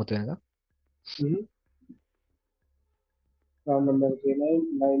මොහොත වෙනකම් round number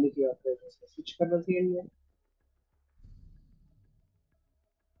 9 की operators switch करना चाहिए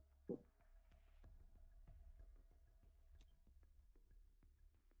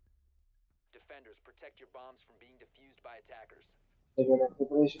Defenders, protect your bombs from being defused by attackers. लेकिन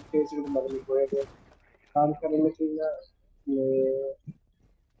operation phase में मतलब कोई काम करने चाहिए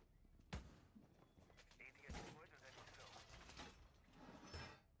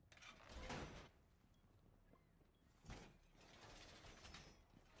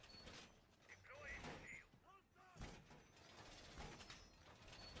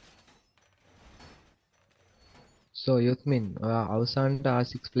so Yuthmin අවසානට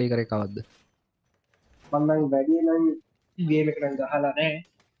R6 play කරේ කවද්ද මම නම් වැඩි නම් ගේම් එක නම් ගහලා නැහැ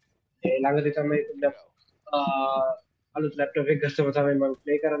ඒ ළඟදී තමයි පොඩ්ඩක් අලුත් ලැප්ටොප් එක ගත්තම තමයි මම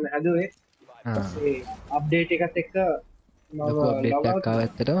ප්ලේ කරන්න හැදුවේ ඊපස්සේ අප්ඩේට් එකත් එක්ක මම ලොකු අප්ඩේට් එකක් ආව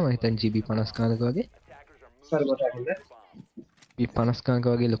ඇත්තටම මම හිතන්නේ GB 50 ගානක වගේ සර් මට හිතෙන්නේ GB 50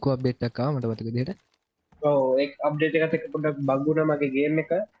 ගානක වගේ ලොකු අප්ඩේට් එකක් ආව මට මතක විදිහට ඔව් ඒ අප්ඩේට් එකත් එක්ක පොඩ්ඩක් බග් වුණා මගේ ගේම්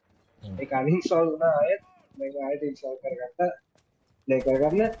එක ඒක අන්ඉන්ස්ටෝල් වුණා ආයෙත් मैं आयत इंस्टॉल करता प्ले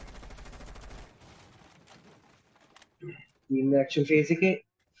करना इन एक्शन फेज के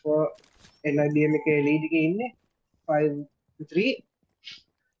फॉर NIBM के लीड के इनने 5-3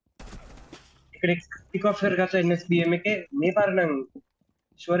 इकडे किक ऑफ करता NSBM के मे पार नंग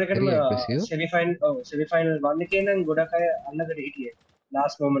श्योर कर सेमीफाइनल वन के नंग गोडा का अलग हिट है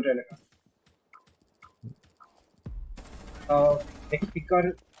लास्ट मोमेंट है ना एक picker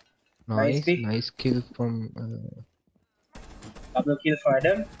nice kill from double kill for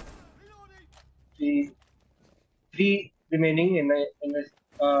Adam 3 remaining in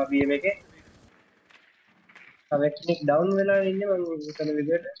BM के Electronic down වෙලා ඉන්නේ මම හිතන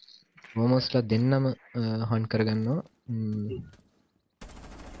විදිහට almost ලා දෙන්නම hunt කරගන්නවා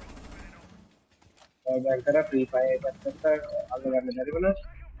දැන් කරා free fire එකකට අල්ල ගන්න බැරි වුණා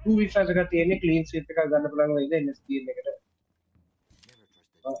 2v5 එකක් තියෙන්නේ clean sweep එකක් ගන්න පුළුවන් වෙයිද NSBM එකට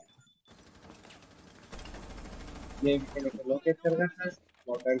ये लोकेट कर रहा है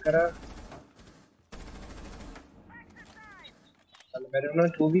Open kara. Alberno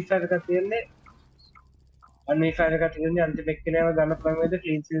 2v5 එකක් තියෙන්නේ. 1v5 එකක් තියෙන්නේ අන්තිම එක්කෙනාව ගන්න පුළුවන් වේද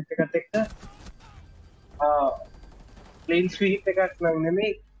clean sweep එකත් එක්ක. Clean sweep එකක් නම් නෙමෙයි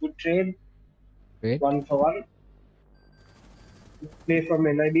good trade. 1 for 1. Play from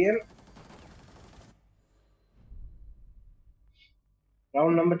NIBM.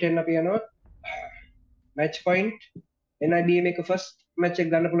 Round number 10 අපි යනවා. Match point. NIBM එක first match එක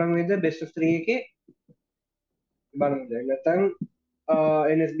ගන්න පුළුවන් වේද best of 3 එකේ. බලමු දැන් නැත්නම්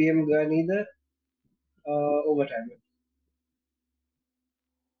NSBM ගන්නේද overtime.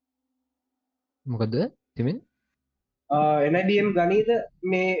 මොකද තිමෙන් NIBM ගන්නේද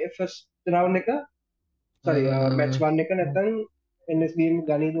මේ first round එක sorry match 1 එක නැත්නම් NSBM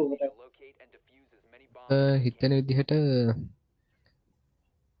ගන්නේද overtime. හිතන විදිහට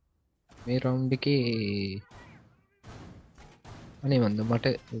මේ රවුන්ඩ් එකේ අනේ මන්ද මට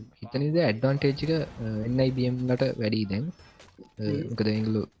හිතන විදිහ ඇඩ්වාන්ටේජ් එක NIBM ලට වැඩි දැන් මොකද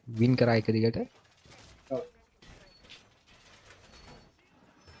ඒගොල්ලෝ වින් කරා එක දිගට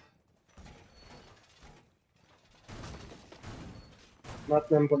මත්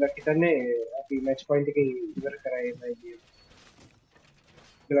නම් පොඩ්ඩක් හිතන්නේ අපි match point එකේ ඉවර කරා NIBM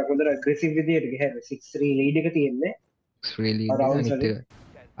ඒක හොඳට aggressive විදියට ගහන 6-3 lead එක තියෙන්නේ 6-3 lead එක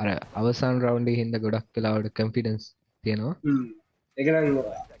අර අවසාන රවුන්ඩ් එකේ හින්දා ගොඩක් වෙලාවට confidence තියෙනවා ඒක නම්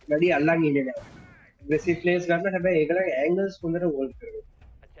වැඩි අල්ලන් ඉන්නේ නැහැ aggressive plays ගන්න හැබැයි ඒකලගේ angles හොඳට hold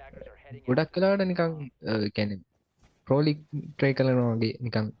කරනවා ගොඩක් වෙලාවට නිකන් කියන්නේ pro league try කරනවා වගේ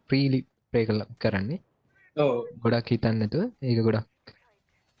නිකන් free league play කරන්නේ ඔව් ගොඩක් හිතන්නේ නැතුව ඒක ගොඩක්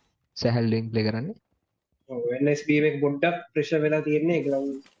සැහැල්ලුවෙන් play කරන්නේ ඔව් NSBM එක පොඩ්ඩක් pressure වෙලා තියෙන්නේ ඒකලන්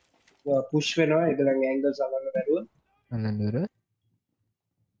push වෙනවා ඒකලගේ angles අල්ලන්න බැරුව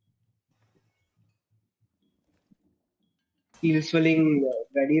skills වලින්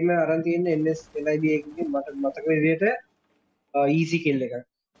වැඩිම අරන් තියෙන්නේ NIBM එකකින් මට මතක විදිහට easy kill එකක්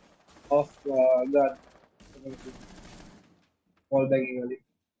off guard ball bagging වලින්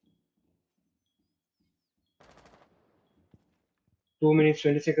 2 minutes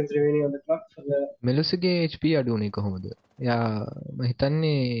 20 seconds remaining on the clock for the මෙලොස්ගේ HP අඩු උනේ කොහොමද? එයා මම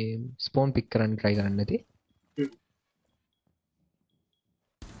හිතන්නේ ස්පෝන් පික් කරන්න try කරන්න නැති.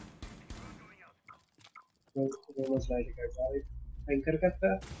 almost like I got it. Anchor करता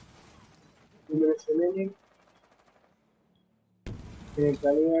 2 minutes remaining. फिर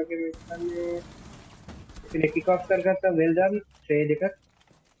गाड़ी आके सामने फिर किक ऑफ करता well done trade එක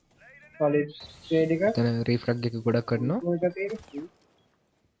solid trade එක තන refrag එක ගොඩක් කරනවා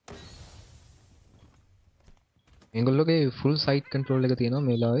මේගොල්ලෝගේ full site control එක තියෙනවා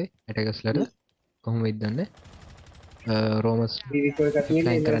මේ වෙලාවේ attackers ලට කොහොමද දන්නේ රෝමස්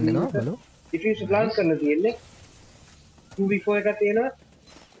ෆ්ලෑන්ක් කරන්න යනවා බලමු defense plan කරන්න තියෙන්නේ 2v4 එකක් තියෙනවා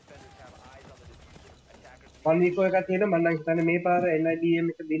 1v4 එකක් තියෙනවා මම නම් හිතන්නේ මේ පාර NIBM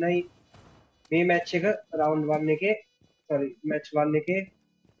එක දිනයි මේ match එක round 1 එකේ sorry match 1 එකේ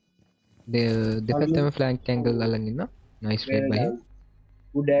දෙපැත්තම flank angle අල්ලන් ඉන්නවා nice trade by him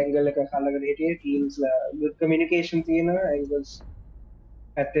good angle එක අල්ලගෙන හිටියේ teams ලා good communication තියෙනවා angles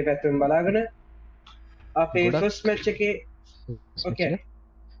පැත්තෙන් බලාගෙන අපේ first match එකේ okay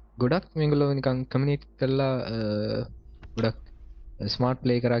ගොඩක් මේගොල්ලෝ නිකන් කමියුනිකේට් කරලා ගොඩක් ස්මාර්ට්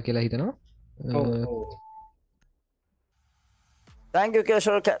ප්ලේ කරා කියලා හිතනවා Thank you,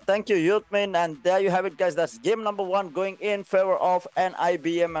 Keshwar. Thank you, Youthman. And there you have it, guys. That's game number 1 going in favor of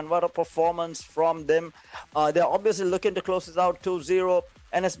NIBM. And what a performance from them. They're obviously looking to close this out 2-0.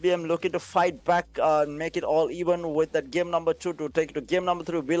 NSBM looking to fight back and make it all even with that game number 2 to take it to game number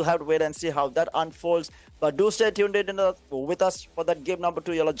 3. We'll have to wait and see how that unfolds. But do stay tuned in with us for that game number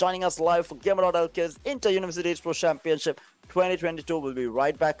 2. You're joining us live for Gamer.LK's Inter-University Esports Championship 2022. We'll be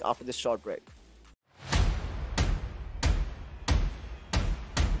right back after this short break.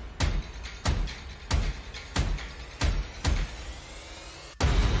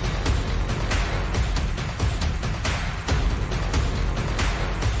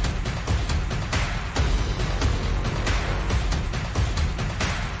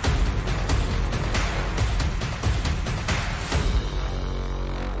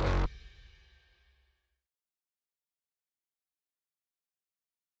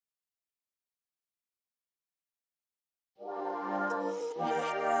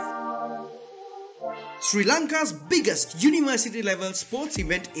 Sri Lanka's biggest university level sports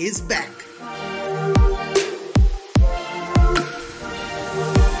event is back.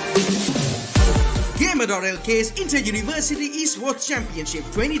 Gamer.LK's Inter-University Esports Championship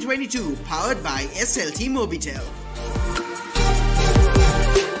 2022 powered by SLT-MOBITEL.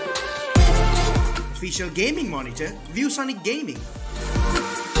 Official gaming monitor ViewSonic Gaming.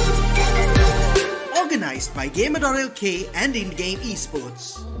 Organised by Gamer.LK and InGame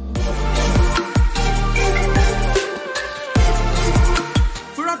Esports.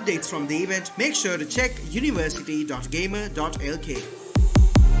 For updates from the event, make sure to check university.gamer.lk.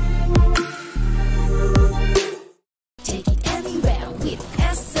 Take it anywhere with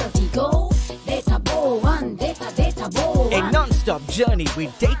SLT Go. Data Bowl 1, Data Bowl 1. A non-stop journey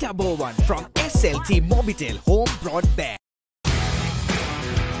with Data Bowl 1 from SLT-MOBITEL home broadband.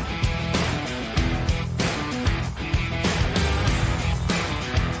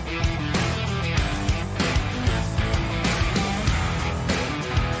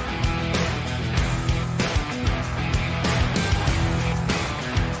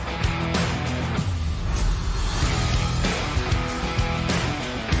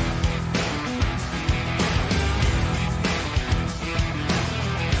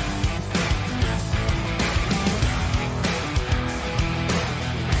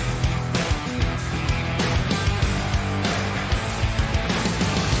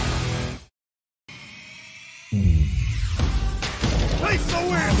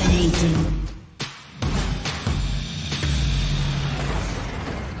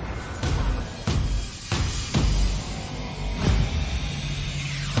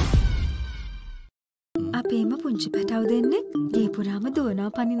 අපේම පුංචි පැටව් දෙන්නෙක් ගේ පුරාම දුවනවා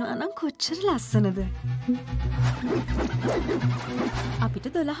පනිනවා නම් කොච්චර ලස්සනද අපිට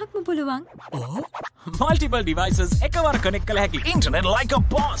 12ක්ම පුළුවන් Multiple devices එකවර connect කළ හැකි internet like a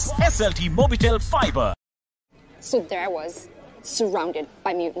boss SLT-MOBITEL fiber. So there I was, surrounded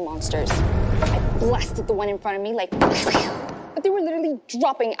by mutant monsters. I blasted the one in front of me like but they were literally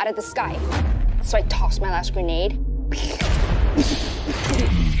dropping out of the sky. So I tossed my last grenade.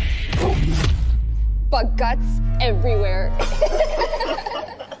 Bug guts everywhere.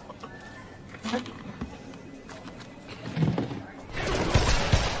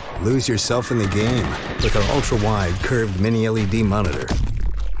 Lose yourself in the game with our ultra-wide curved mini LED monitor.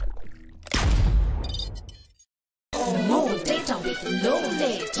 More data with low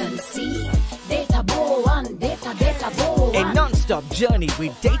latency. Data Bowl 1, Data Bowl 1. A non-stop journey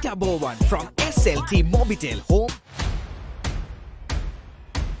with Data Bowl 1 from SLT-MOBITEL home.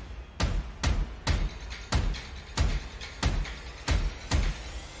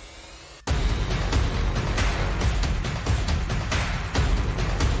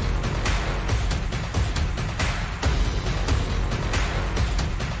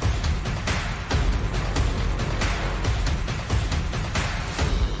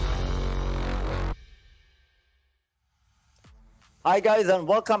 Hi guys and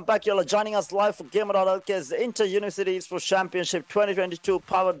welcome back. You're joining us live for Gamer.LK's Inter-University Esports Championship 2022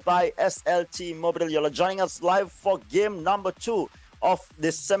 powered by SLT-MOBITEL. You're joining us live for game number 2 of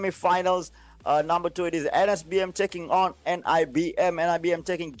the semi-finals. Number 2, it is NSBM taking on NIBM. NIBM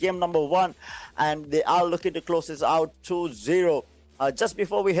taking game number 1 and they are looking to close this out 2-0. Just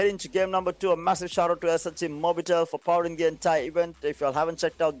before we head into game number 2, a massive shout out to SLT-MOBITEL for powering the entire event. If you all haven't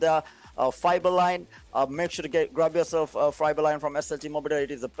checked out their fiber line, make sure to grab yourself a fiber line from SLT-MOBITEL.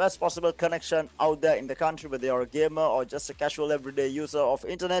 It is the best possible connection out there in the country, whether you're a gamer or just a casual everyday user of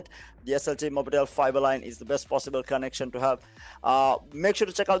internet. The SLT-MOBITEL fiber line is the best possible connection to have. Make sure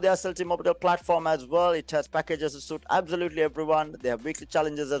to check out the SLT-MOBITEL platform as well. It has packages to suit absolutely everyone. They have weekly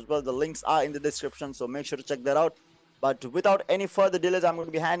challenges as well. The links are in the description, so make sure to check that out. But without any further delays, I'm going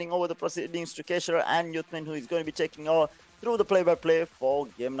to be handing over the proceedings to Kesher and Thimen, who is going to be taking over through the play-by-play for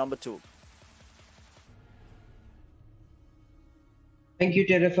game number 2. Thank you,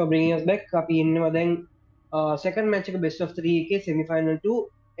 Taylor, for bringing us back. Copy in then second match best of 3 semi-final 2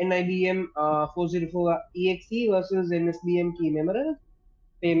 NIBM 404 EXE versus NSBM team Emerald.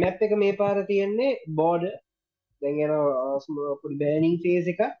 මේ map එක මේ පාර තියෙන්නේ border. දැන් යනවා පොඩි banning phase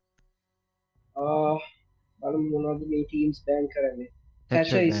එක. බලමු මොනවද මේ teams ban කරන්නේ.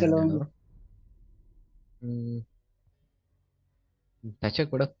 Thatcher ඉස්සලම Thatcher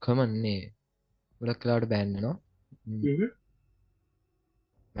ගොඩක් common නේ. ගොඩක් කාලවට ban වෙනවා.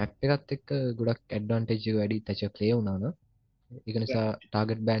 මැප් එකත් එක්ක ගොඩක් ඇඩ්වාන්ටේජ් එක වැඩි Thatcher play වුණා නම් ඒක නිසා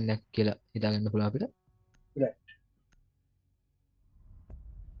ටාගට් බෑන් එකක් කියලා හිතාගන්න පුළුවන් අපිට.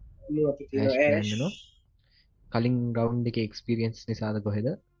 කලින් රවුන්ඩ් එකේ එක්ස්පීරියන්ස් නිසාද කොහෙද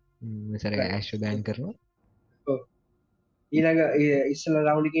මෙසර ඇෂ් බෑන් කරනවා. ඊළඟ ඉස්සල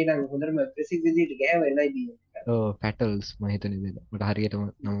රවුන්ඩ් එකේ නම් හොඳටම ප්‍රසිද්ධ විදිහට ගෑව NIBM. ඔව් පැටල්ස් මම හිතන්නේ මට හරියටම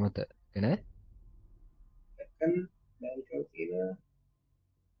නම මතක නෑ. බෑන් කරලා තියෙනවා.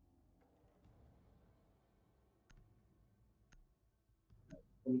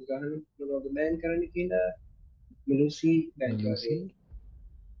 बैन करने की ना मिलूसी बैन करने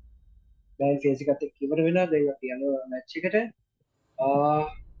बैन फेस का तक कीवर विना देगा पियानो मैच चिकट है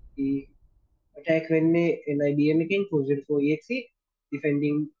ई attack වෙන්නේ NIBM එකෙන් 404EXE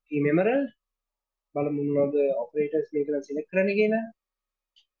defending team Emerald බලමු මොනවද operators මේක නම් select කරන්න කියලා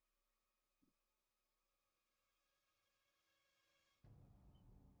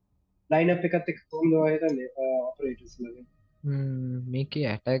line up එකත් එක්ක කොහොමද ඔය හිතන්නේ operators වලින් මේකේ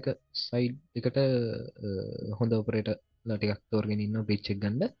ඇටක සයිඩ් එකට හොඳ ඔපරේටර්ලා ටිකක් තෝරගෙන ඉන්නවා පිච් එක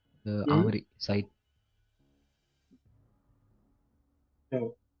ගන්න ආමරි සයිඩ් ඔව්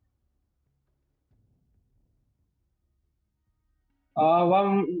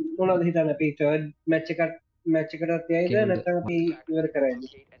වම් මොනවද හිතන්නේ අපි third match එකටත් යයිද නැත්නම් අපි ඉවර කරයිද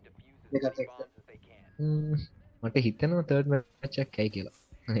දෙකත් එක්ක මට හිතෙනවා third match එකක් ඇයි කියලා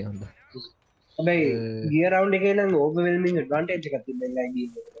අනේ හොඳ හැබැයි ගිය රවුන්ඩ් එකේ නම් overwhelming advantage එකක් තිබ්බා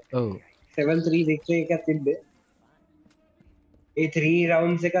IBM එකට ඔව් 7-3 victory එකක් තිබ්බේ ඒ 3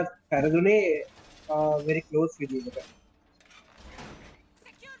 rounds එකත් පෙරදුනේ very close විදිහකට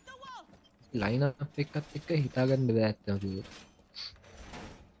ලයින් අප් එකත් එක්ක හිතාගන්න බෑ ඇත්තම කිව්වොත්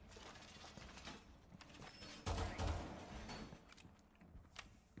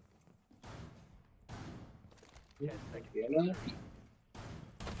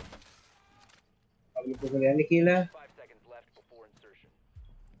අපි කොහොමද යන්නේ කියලා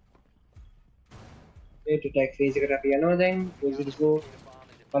ඒ attack phase එකට අපි යනවා දැන් positive go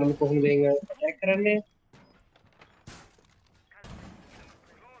බලමු කොහොමද ඒක attack කරන්නේ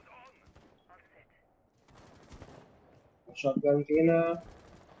shotgun තියෙනවා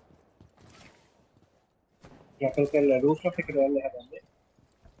grapple කරලා roof top එකට යන්න හදන්නේ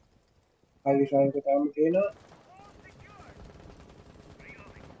හරි ශාන්ත තාම තියෙනවා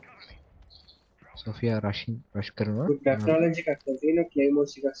සොෆියා රෂ් කරනවා good technology එකක් තියෙනවා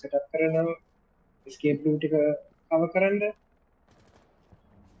claymores එකක් set up කරනවා escape route එක cover කරන්න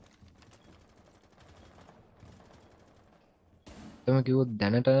තම කිව්වොත්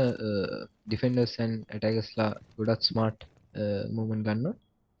දැනට defenders and attackers ලා ගොඩක් smart movement ගන්නවා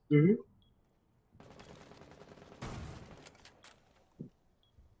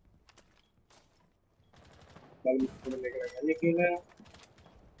බලමු කොහොමද මේක යන්නේ කියලා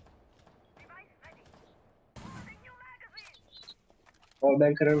all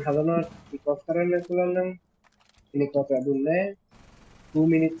bank කරන්න හදනවා pick off කරන්න පුළුවන් නම් pick off ලැබුණේ 2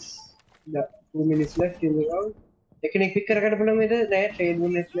 minutes left in the round එකෙනෙක් pick කරගන්න පුළුවන් වේද නෑ trade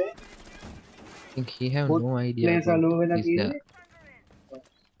දුන්නෙත් නෑ I think he have no idea players are low වෙලා තියෙන්නේ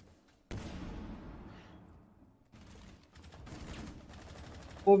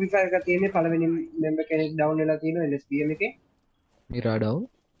 4v5 එකක් තියෙන්නේ පළවෙනි member කෙනෙක් down වෙලා තියෙනවා NSBM එකේ මිරා down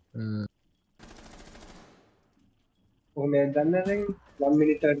කොහොමද දන්නේ දැන් 1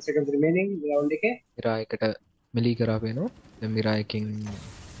 minute 30 seconds remaining round එකේ මිරා එකට මෙලි කරා පේනවා දැන් මිරා එකෙන්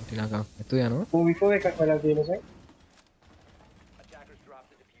ටිකක් අතු යනවා 4v4 එකක් වෙලා තියෙනවා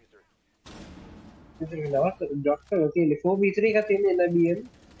ඉතින් නවත් ඩොට් කරලා තියෙන්නේ 4v3 එකක් තියෙන්නේ NIBM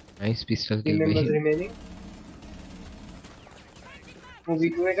nice pistol kill members remaining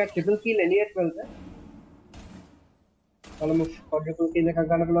 4v2 එකක් triple kill එලියට් වලද බලමු quadruple kill එකක්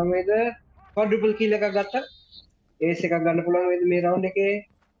ගන්න පුළුවන් වේද quadruple kill එකක් ගත්තා ඒස් එකක් ගන්න පුළුවන් වේද මේ රවුන්ඩ් එකේ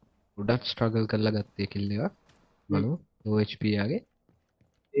ගොඩක් struggle කරලා ගත්තේ kill එක බලමු low HP යාගේ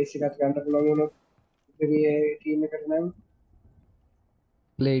ඒස් එකක් ගන්න පුළුවන් වුණොත් ඉතින් ටීම් එකට නම්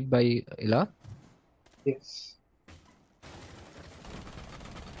played by Ila yes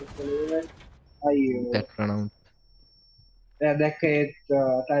අයියෝ that run out දැක්කේ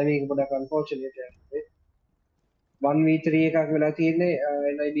timing එක පොඩක් unfortunate 1v3 එකක් වෙලා තියෙන්නේ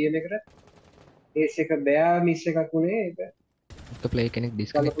NIBM එකට ඒස් එක බෑ මිස් එකක් උනේ ඒක play කෙනෙක්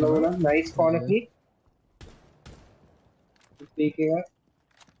disconnect වුණා nice corner kick pick එක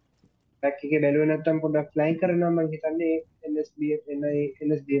back එකේ බැලුවේ නැත්තම් පොඩ්ඩක් flank කරනවා මම හිතන්නේ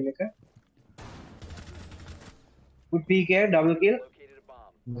NSBM එක good pick here double kill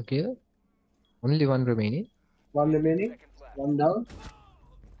okay only one remaining one down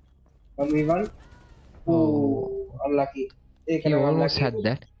 1v1 oh unlucky he almost had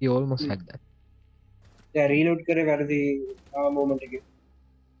that yeah reload करे වැරදි moment එකේ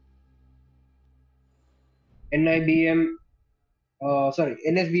NIBM sorry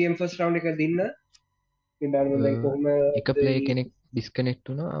NSBM first round එක දින්න ඉතින් බලමු දැන් කොහොම එක play කෙනෙක් disconnect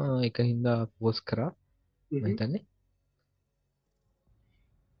වුණා ඒක හින්දා post කරා මම හිතන්නේ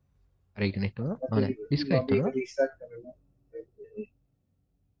reconnect වුණා නෑ disconnect වුණා restart කරනවා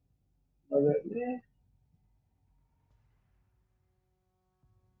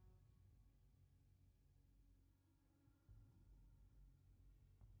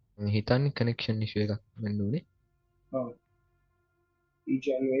හිතන්නේ connection issue එකක් වෙන්න ඕනේ ඔව්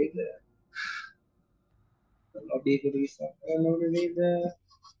ඊජන් වේද lobby එක restart කරන්න ඕනේ නේද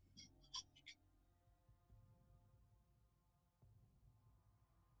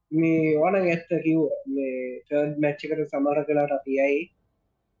මේ ඕන ඇත්ත කිව් මේ තර්ඩ් මැච් එකට සමහර වෙලාවට අපි යයි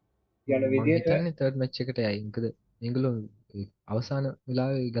යන විදියට හිතන්නේ තර්ඩ් මැච් එකට යයි. මොකද මේගොල්ලෝ අවසාන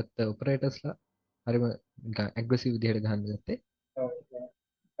වෙලාවේ ගත්ත ඔපරේටර්ස්ලා හරිම නිකන් ඇග්‍රෙසිව් විදිහට ගහන්න ගත්තේ.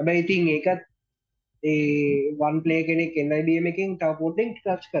 හැබැයි ඉතින් ඒකත් ඒ වන් ප්ලේ කෙනෙක් NIBM එකෙන් තව පොඩ්ඩෙන්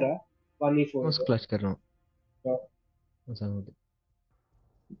ක්ලච් කරා 1v4 මොස් ක්ලච් කරනවා. සමහරවිට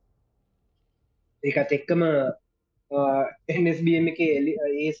ඒකත් එක්කම NSBM එකේ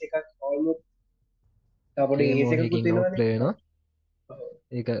ඒස් එකක් almost තව පොඩි ඒස් එකකුත් එනවනේ.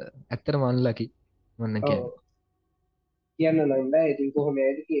 ඒක ඇත්තටම අන්ලකි මම කියන්නේ. කියන්න නම් බෑ. ඉතින් කොහොම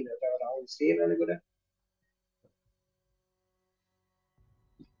ඇයිද කියලා තව රවුන්ඩ්ස් තියෙනවනේ ගොඩක්.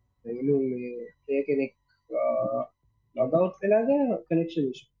 මේ කෙනෙක් log out වෙලාද connection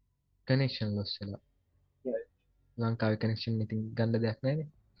issue. connection loss වෙලා. ලංකාවේ connection ඉතින් ගන්න දෙයක් නැහැ නේ.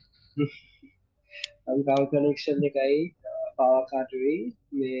 ලංකාවේ connection එකයි power card වෙයි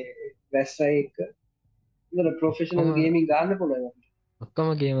මේ වැස්සයි එක. ඉතින් professional gaming ගන්න පුළුවන්. ඔක්කොම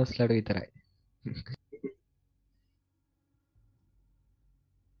ගේමර්ස් ලාට විතරයි.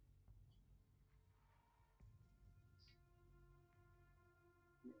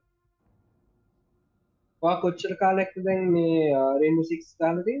 වා කොච්චර කාලයක්ද දැන් මේ Rainbow Six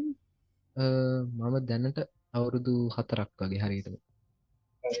දාලා තියෙන්නේ? මම දැනට අවුරුදු 4ක් වගේ හරියටම.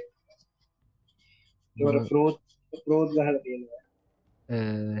 ඒක ප්‍රෝත් ගහලා තියෙනවා.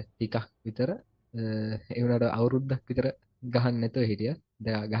 ටිකක් විතර ඒ වුණාට අවුරුද්දක් විතර ගහන්න නැතුව හිටියා.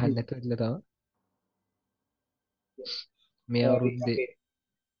 දැන් ගහන්න නැතුව ඉන්න තමයි. මේ අවුරුද්දේ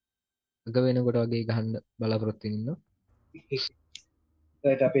අග වෙනකොට වගේ ගහන්න බලාපොරොත්තු වෙනවා.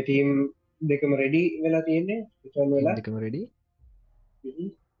 ඒත් අපේ ටීම් දෙකම රෙඩි වෙලා තියෙන්නේ. රිටර්න් වෙලා. දෙකම රෙඩි.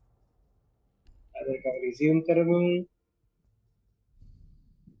 අද එක රිසියුම් කරමු.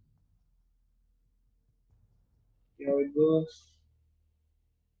 Here it goes.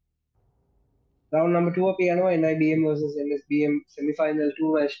 Round number 2 අපි යනවා NIBM versus NSBM semi-final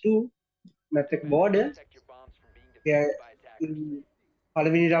 2-2 match එක border.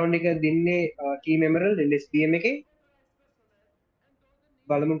 පළවෙනි round එක දෙන්නේ team Emerald NSBM එකේ.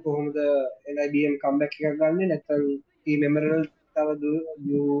 බලමු කොහොමද NIBM comeback එකක් ගන්නෙ නැත්නම් team Emerald තව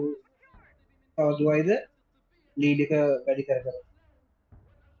දුවයිද lead එක වැඩි කරගන්න.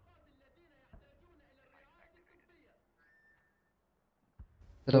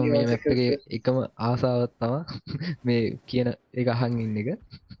 මේ මැප් එකේ එකම ආසාවක් තමයි මේ කියන එක අහන් ඉන්න එක.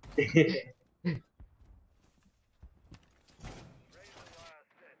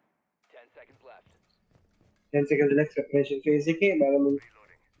 10 seconds left preparation phase එකේ බලමු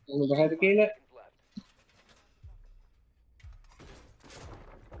මොන බහද කියලා.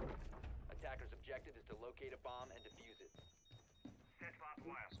 Attacker's objective is to locate a bomb and defuse it.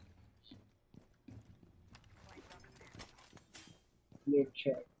 Let's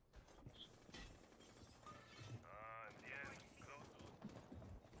check.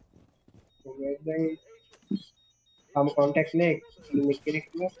 Then हम contact ने mechanic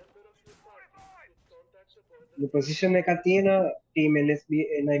में position එකක් තියෙන team NSB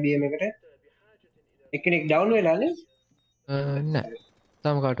NIBM එකට එකෙක් down වෙලා නේ නෑ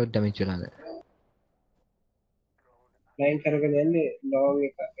තාම කාටවත් damage වෙලා නෑ line කරගෙන යන්නේ long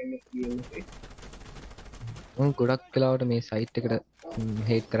එක NSBM එකේ උන් ගොඩක් වෙලාවට මේ site එකට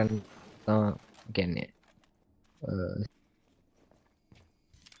hate කරන්න තමයි කියන්නේ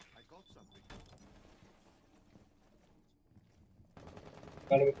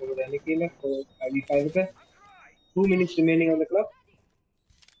බලමු කොහොමද යන්නේ කියලා ID5 එක 2 minutes remaining on the clock.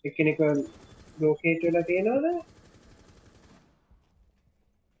 එකෙනෙක් locate වෙලා තියෙනවද?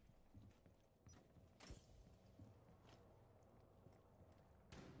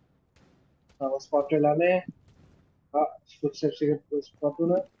 spot වෙලා නැහැ. footsteps එක spot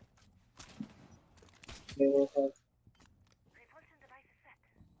වුණා.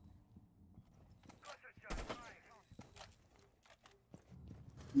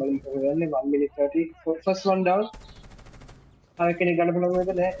 බලමු කොහොමද යන්නේ 1 minute 30 first one down. ආ කෙනෙක් ගන්න පුළුවන්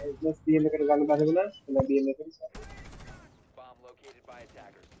වේද නැහැ. NSBM එකට ගන්න බැරිුණා. NSBM එකට Bomb located by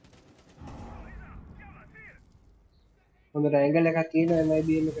attackers. හොඳ angle එකක් තියෙනවා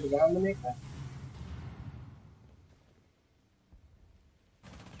NIBM එකට ගන්න මේක.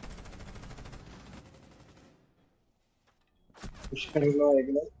 push කරනවා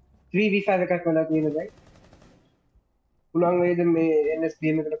ඒකල 3v5 එකක් වෙලා තියෙනවා දැන්. පුළුවන් වේද මේ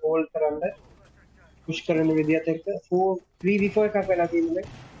NSBM එකට කෝල් කරන්න පුෂ් කරන විදිහට එක්ක 3v4 එකක් වෙලා තියෙනවා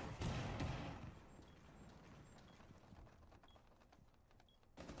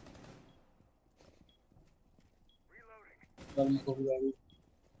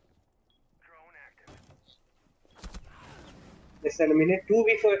less than a minute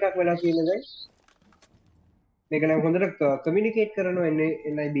 2v4 එකක් වෙලා තියෙන දැන් මේක නම් හොඳට කමියුනිකේට් කරනවා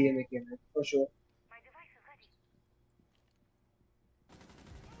NIBM එක කියන්නේ for sure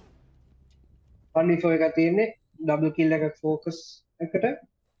 1v4 එකක් තියෙන්නේ double kill එකක් focus එකට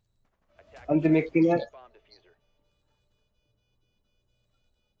අන්තිම එක්කින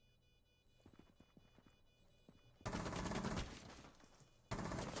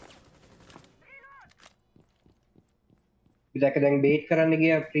විදක දැන් බේට් කරන්න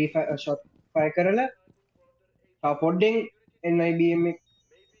ගියා ප්‍රී ෂොට් ෆයර් කරලා පොඩ්ඩෙන් NIBM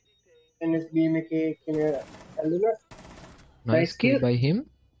NSBM එකේ කියන ඇල්ලුණා nice kill by him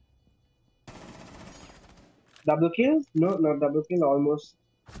double kill no not double kill almost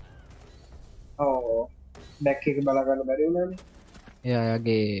oh back එක බලා ගන්න බැරි වුණානේ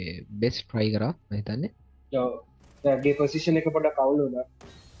එයාගේ best try කරා මම හිතන්නේ ඔව් එයාගේ position එක පොඩ්ඩක් අවුල් වුණා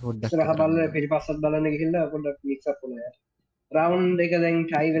පොඩ්ඩක් ඉස්සරහ බලලා පිටිපස්සට බලන්න ගිහිල්ලා පොඩ්ඩක් mix up වුණා round එක දැන්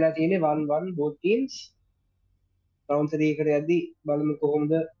tie වෙලා තියෙන්නේ 1-1 both teams round 3 එකට යද්දි බලමු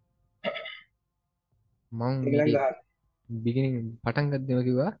කොහොමද මම beginning පටන් ගත්තම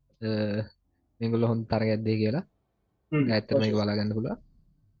කිව්වා මේගොල්ලෝ හොඳ තරගයක් දෙයි කියලා ඇත්තට මේක බලා ගන්න පුළුවන්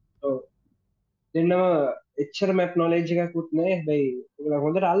ඔව් දෙන්නම එච්චර map knowledge එකකුත් නැහැ හැබැයි ඒගොල්ලෝ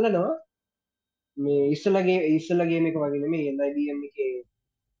හොඳට අල්ලනවා මේ ඉස්සලා ගේම් එක වගේ නෙමෙයි NIBM එකේ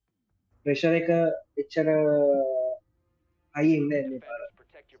pressure එක එච්චර high ඉන්නේ නැහැ මේ පාර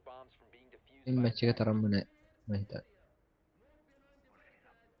මේ match එක තරම්ම නැහැ මම හිතන්නේ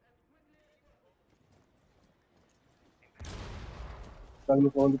බලමු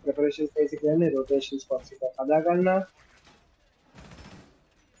කොහොමද preparation phase එක යන්නේ rotation spots එක හදා ගන්නවා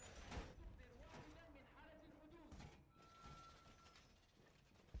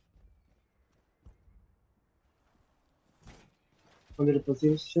හොඳට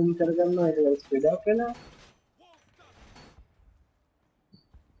position කරගන්නවා ඒක වල spread out වෙනවා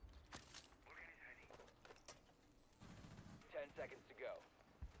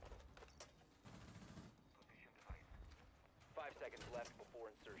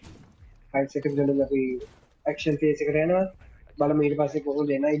 5 seconds වල අපි action phase එකට යනවා බලමු ඊට පස්සේ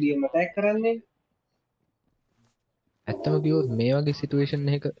කොහොමද NIBM attack කරන්නේ ඇත්තම කිව්වොත් මේ වගේ සිටුේෂන්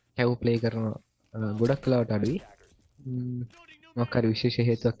එකක කැව් ප්ලේ කරන ගොඩක් වෙලාවට අඩුයි මොකක් හරි විශේෂ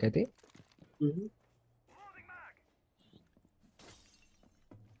හේතුවක් ඇති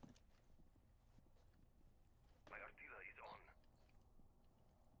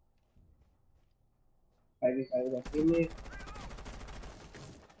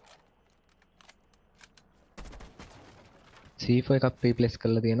C4 එකක් ප්‍රීප්ලේස්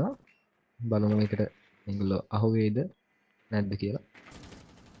කරලා තියෙනවා බලමු මේකට මේගොල්ලෝ අහුවේද නැද්ද කියලා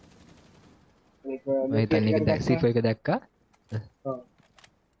මම හිතන්නේ ඒක C4 එක දැක්කා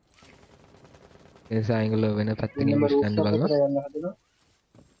ඒ නිසා ඒගොල්ලෝ වෙන පැත්තකින් පුෂ් කරන්න බලනවා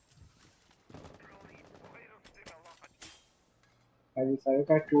I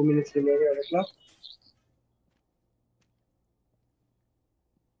got 2 minutes remaining on the clock.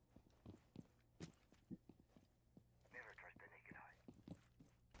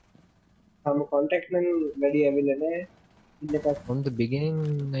 Contact very available from the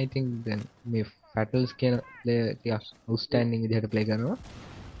beginning. I think then me Fatals can play outstanding with play karna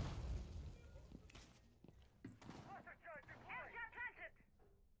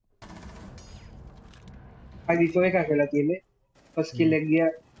V4 එකක් වෙලා තියෙන්නේ first kill එක ගියා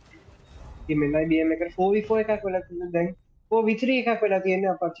team NIBM එකට 4v4 එකක් වෙලා තියෙනවා දැන් 4v3 එකක් වෙලා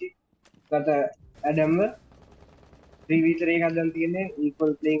තියෙන්නේ අපච්චි ගත ඇඩම්ව 3v3 එකක් දැන් තියෙන්නේ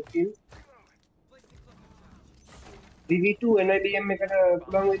equal playing field 3v2 NIBM එකට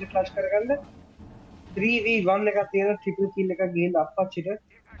පුළුවන් විදිහට ක්ලච් කරගන්න 3v1 එකක් තියෙනවා triple kill එකක් ගිහින් අපච්චිට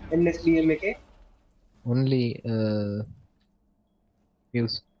NSBM එකේ only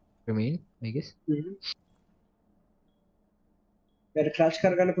views remain I guess වැඩ ක්ලච්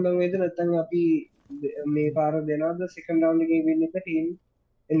කරගන්න පුළුවන් වේද නැත්නම් අපි මේ පාර දෙනවද second round එකේ win එක team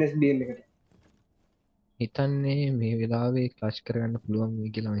NSBM එකට හිතන්නේ මේ වෙලාවේ ක්ලච් කරගන්න පුළුවන්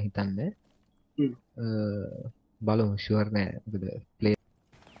වෙයි කියලා මම හිතන්නේ බලමු ෂුවර් නෑ මොකද play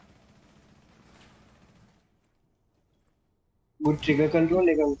good trigger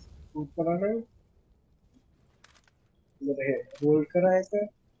control එක shoot කරන්න මොකද hold කරා එක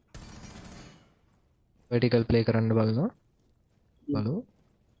vertical play කරන්න බලනවා බලමු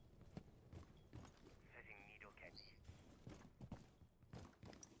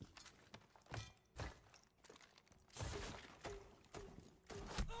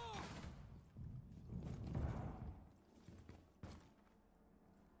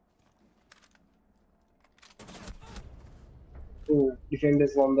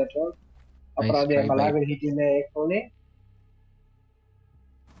defenders won that round. अपराधे बलाගෙන හිටින්නේ ඒක ඕනේ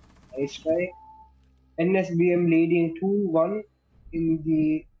Nice try. NSBM leading 2-1 in the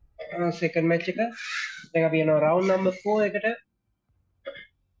second match එක. දැන් අපි යනවා round number 4 එකට.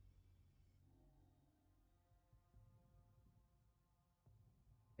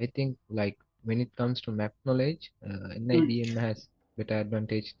 I think like when it comes to map knowledge, NIBM has better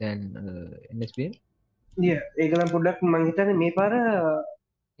advantage than NSBM. Yeah, ඒගොල්ලන් පොඩ්ඩක් මම හිතන්නේ මේ පාර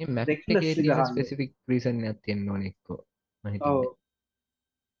මේ map reckless එකේ තියෙන ගහන්නේ. specific reason එකක් තියෙන්න ඕනේ එක්කෝ මම හිතන්නේ. ඔව්.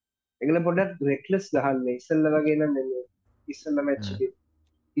 ඒගොල්ලන් පොඩ්ඩක් reckless ගහන්නේ. ඉස්සෙල්ලා වගේ නම් නෙමෙයි.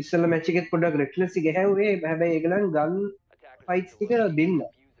 ඉස්සෙල්ලා match එකෙත් පොඩ්ඩක් reckless ගහුවේ. හැබැයි ඒගොල්ලන් gun fights ටික දෙන්න.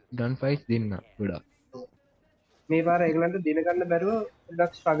 gun fights දෙන්න ගොඩක්. මේ පාර ඒගොල්ලන්ට දින ගන්න බැරුව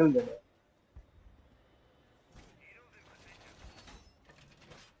පොඩ්ඩක් struggle වෙනවා.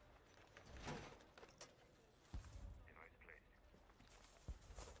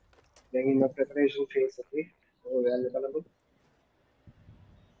 දැන් ඉන්න preparation phase එකේ ඔය වැල්ල බලමු.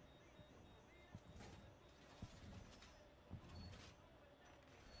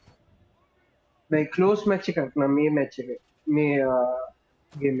 මේ close match එකක් නම් මේ match එක මේ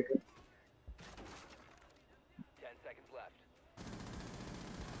game එක 10 seconds left.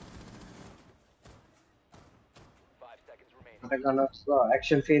 5 seconds remaining. අර ගන්න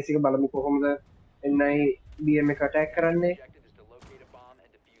action phase එක බලමු කොහොමද NIBM එක attack කරන්නේ.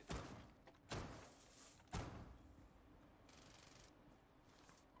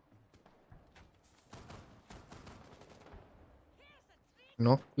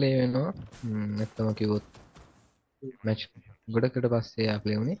 knock play වෙනවා නැත්තම කිව්වොත් match ගොඩකට පස්සේ ආ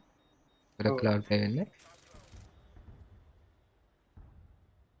play වුණේ ගොඩක් cloud play වෙන්නේ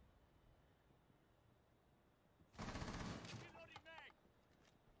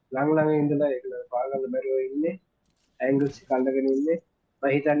ළඟ ඉඳලා ඒක පාගන්න බැරුව ඉන්නේ angles එක අල්ලගෙන ඉන්නේ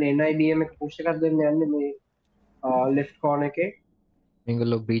මම හිතන්නේ NIBM එක push එකක් දෙන්න යන්නේ මේ left corner එකේ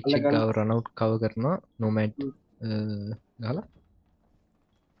මේගොල්ලෝ breach එක ගාව run out cover කරනවා nomad ගහලා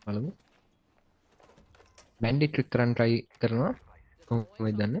බලමු bandit trick කරන් try කරනවා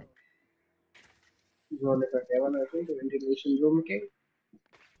කොහොමද දන්නේ zone එකට යවනවා ඒක ventilation room එකේ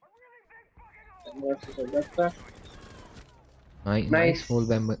nice whole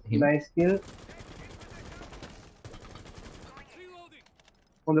bamber nice kill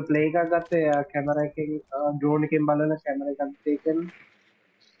හොඳ play එකක් ගත්තේ camera එකෙන් drone එකෙන් බලන camera එකක් taken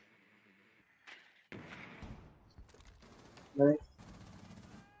nice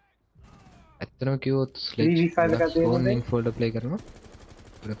ඇත්තටම කිව්වොත් ස්ලෙජ් ෆෝන් ෆෝල්ඩර් ප්ලේ කරනවා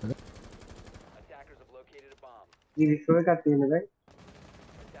ගොඩක් GV4 එකක් තියෙනවා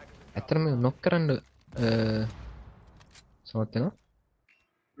ඇත්තටම නොක් කරන්න සමත් වෙනවා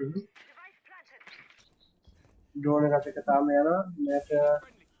ඩ්‍රෝන් එකත් එක තාම යනවා මට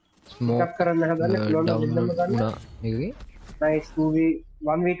ස්මෝක් කරන්න හදන්නේ ඩවුන් වුණා මේකේ නයිස්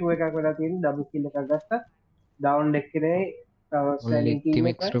 1v2 එකක් වෙලා තියෙන ඩබල් කිල් එකක් ගත්තා ඩවුන් එකේ only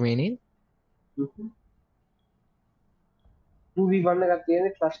Thime.X remaining 2v1 එකක්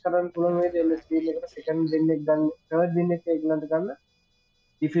තියෙන්නේ ක්ලච් කරන්න පුළුවන් වේද NSBM එකට සෙකන්ඩ් වින් එක ගන්න තර්ඩ් වින් එක ඒගොල්ලන්ට ගන්න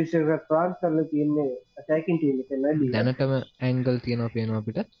ඩිෆෙන්ස් එක ට්‍රාන්ස්ෆර් කරලා තියෙන්නේ අටැකින් ටීම් එකේ නේද දැනටම ඇන්ගල් තියෙනවා පේනවා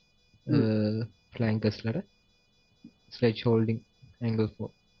අපිට ෆ්ලැන්කර්ස්ලට ස්ලෙජ් holding angle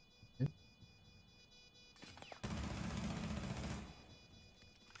 4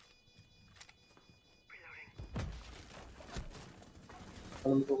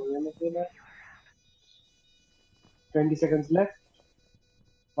 20 seconds left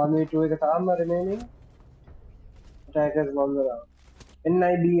 1v2 එක තාම remaining attackers won the round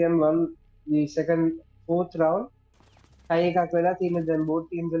NIBM won the fourth round tie එකක් වෙලා තියෙන දැන් both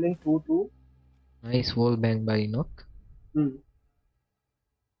teams වලින් 2-2 nice wall bang by knock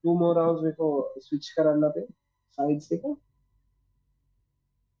 2 more rounds before switch කරන්න අපේ sides එක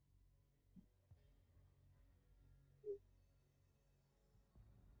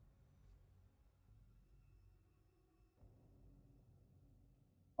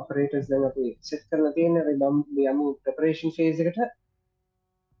operators දැන් අපි set කරලා තියෙන්නේ අපි යමු preparation phase එකට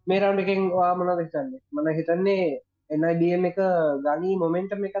මේ round එකෙන් ඔයා මොනවද හිතන්නේ මම හිතන්නේ NIBM එක ගනි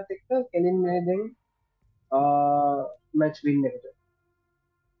momentum එකත් එක්ක කෙලින් මේ දැන් match win එකට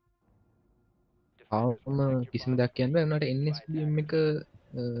ආවම කිසිම දෙයක් කියන්න බෑ උනාට NSBM එක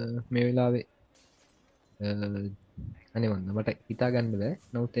මේ වෙලාවේ අනේ මට හිතා ගන්න බෑ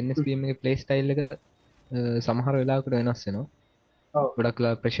නමුත් NSBM එකේ play style එක සමහර වෙලාවකට වෙනස් වෙනවා ගොඩක්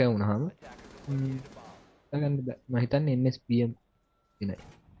ලා ප්‍රෙෂර් වුණාම ගන්න බෑ මම හිතන්නේ NSBM දිනයි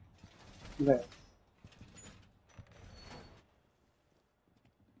බෑ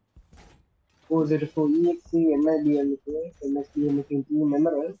Opposite for EXC NIBM එකේ NSBM එකේ team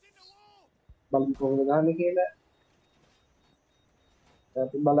member බලමු කොහොමද ගහන්නේ කියලා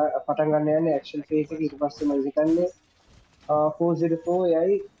බල පටන් ගන්න යන්නේ ඇක්ෂන් ෆේස් එක ඊට පස්සේ මම හිතන්නේ 404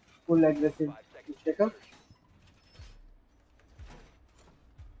 යයි full aggressive push එක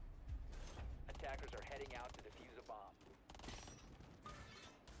Attackers are heading out to defuse a bomb.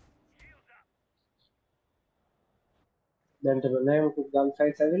 දැන් තමයි මොකද ගන්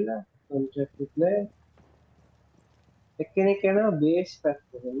සයිස් ඇවිල්ලා කොන්ට්‍රැක්ට් නෑ එක්කෙනෙක් යනවා බේස්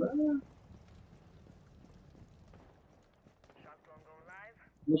පැත්තටම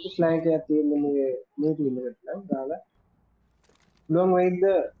මුතු ෆ්ලෑන්ක් එකක් තියෙන මේ ටීම් එකට නම් දාලා ලොන් වෙයිද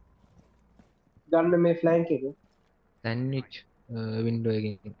ගන්න මේ ෆ්ලෑන්ක් එක සෑන්ඩ්විච් වින්ඩෝ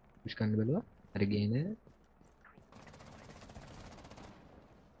එකකින් පුෂ් කරන්න බලුවා හරි ගියේ නෑ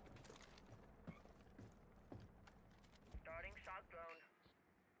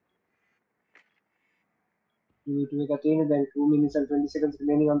YouTube එක තියෙන දැන් 2 minutes and 20 seconds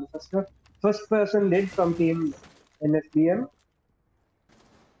remaining on the first person dead from team NSBM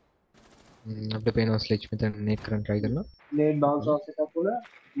අපිට පේනවා ස්ලෙජ් මෙතන නේට් කරන්න try කරනවා nade bounce off එකක් වුණා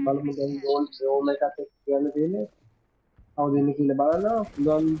බලමු දැන් ගෝල් එකත් එක්ක කියන්න තියෙන්නේ කවුද ඉන්නේ කියලා බලනවා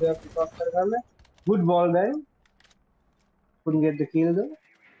පුළුවන් දෙයක් පිටස් කරගන්න good ball then couldn't get the kill though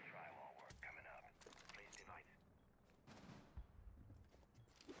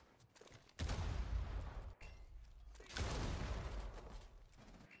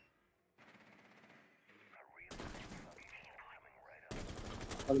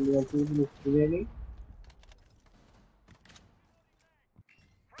remaining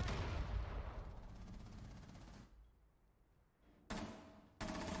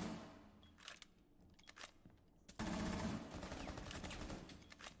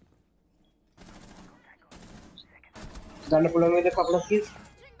ගන්න පුළුවන් වේද couple of kills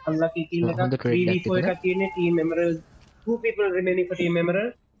unlucky kill එකක් 3v4 එකක් තියෙන්නේ team emerald 2 people remaining for team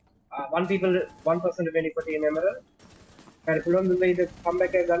emerald one person remaining for team emerald හරි පුළුවන් වේද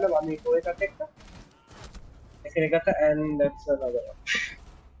comeback එක ගන්න 1v4 එකක් එක්ක එකෙනෙක් ගත්තා and that's another one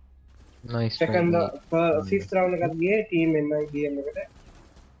nice second fifth round එකක් ගියේ team NIBM එකට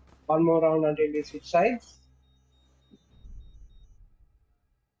one more round until we switch sides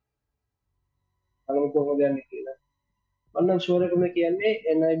අලුත් කොහොමද යන්නේ කියලා මම ෂුවර් එකම කියන්නේ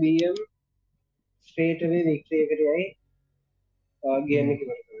NIBM straight away victory එකට යයි game එක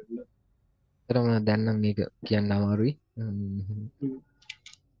ඉවර කරගන්න. තරම දැන් නම් මේක කියන්න අමාරුයි.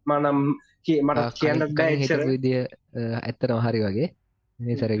 මට කියන්න බෑ හිතපු විදිය ඇත්තටම හරි වගේ.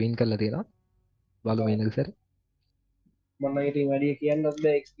 මේ සැරේ වින් කරලා තියෙනවා. බලමු ඊළඟ සැරේ. මම ඉතින් වැඩි කියන්නත්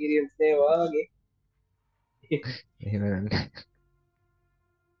බෑ experience නේ වාගේ. එහෙම නෑ.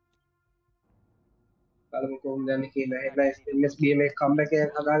 බලමු කොහොමද යන්නේ කියලා. හැබැයි NSBM එක comeback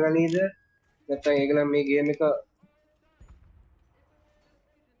එකක් හදාගන්නේද? නැත්නම් ඒක නම් මේ game එක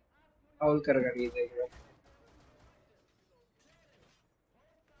අවුල් කරගන්නේද කියලා.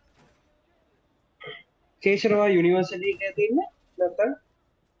 කේශරවා යුනිවර්සිටි එකේ තියෙන්නේ නැත්නම්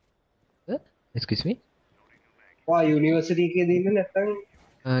excuse me වා යුනිවර්සිටි එකේ තියෙන්නේ නැත්නම්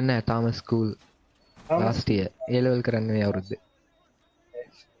නෑ තාම school last year A level කරන්න මේ අවුරුද්දේ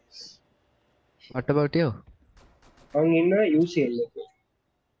what about you මං ඉන්න UCL එකේ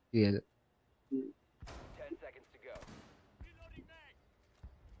UCL 10 seconds to go.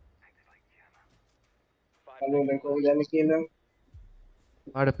 අනේ මම කොහොමද යන්නේ කියලා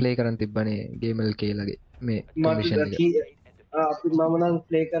ආඩ ප්ලේ කරන්න තිබ්බනේ Gamer.LK ලගේ මේ කමිෂන් එක අපි මම නම්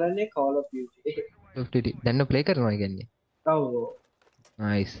ප්ලේ කරන්නේ Call of Duty දැන් ප්ලේ කරනවා කියන්නේ ඔව්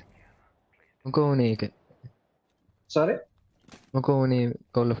nice මොකෝ උනේ ඒක sorry මොකෝ උනේ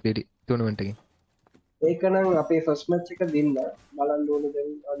Call of Duty tournament එකේ ඒක නම් අපේ first match එක දෙන්න බලන්න ඕනේ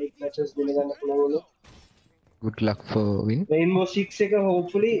දැන් අනිත් matches දෙන්න ගන්න පුළුවන් good luck for win Rainbow 6 එක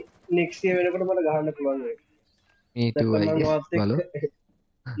hopefully next year වෙනකොට මට ගහන්න පුළුවන් වෙයි me too I guess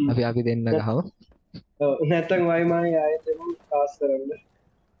බලමු අපි දෙන්න ගහමු ඔව් නැත්නම් වයිමානේ ආයෙත් පාස් කරන්න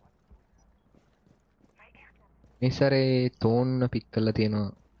මේ සැරේ තෝන් පික් කරලා තියෙනවා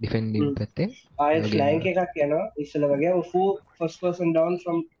ඩිෆෙන්ඩින් පැත්තේ ආයෙත් ෆ්ලෑන්ක් එකක් යනවා ඉස්සෙල්ලා වගේ first person down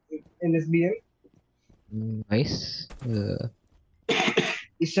from NSBM nice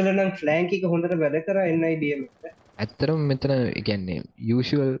ඉස්සෙල්ලා නම් ෆ්ලෑන්ක් එක හොඳට වැඩ කරා NIBM එකට ඇත්තරම මෙතන කියන්නේ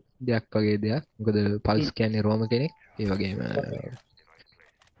යූෂුවල් දෙයක් වගේ දෙයක් මොකද පල්ස් කියන්නේ රෝම කෙනෙක් ඒ වගේම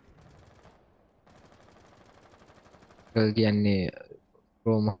කියන්නේ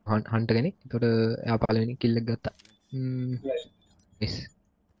රෝම හන්ට කෙනෙක් එතකොට එයා පළවෙනි කිල් එක ගත්තා yes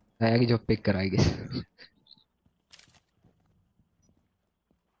එයාගේ ජොබ් එක කරා I guess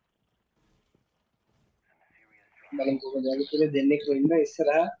බලමු කොහොමද යන්නේ කියලා දෙන්නෙක් වෙන්න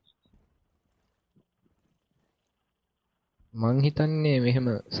ඉස්සරහා මං හිතන්නේ මෙහෙම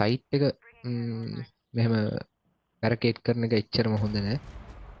සයිට් එක මෙහෙම පැරකේට් කරන එක එච්චරම හොඳ නෑ.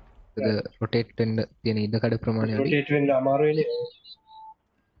 ඒක රොටේට් වෙන්න තියෙන ඉඩකඩ ප්‍රමාණය අඩුයි. රොටේට් වෙන්න අමාරු වෙන්නේ.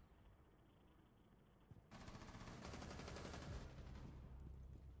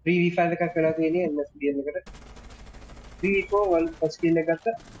 3v5 එකක් වෙලා තියෙන්නේ NSBM එකට. 3v4 1 first kill එක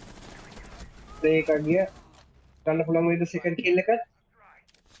ගත්තා. play එකක් ගියා. ගන්න පුළුවන් වේද second kill එකත්.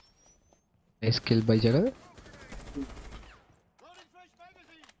 skill by ජගල.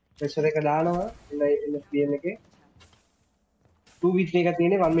 pressure එක දානවා NSBM එකේ. 2v3 එකක්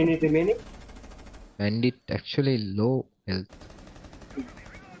තියෙන්නේ 1 minute remaining. Bandit actually low health.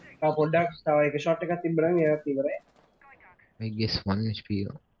 පොඩ්ඩක් තව එක shot එකක් තිබ්බනම් එයාත් ඉවරයි. I guess 1 HP.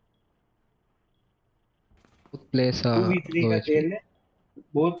 Both players are 2v3 එකක් තියෙන්නේ.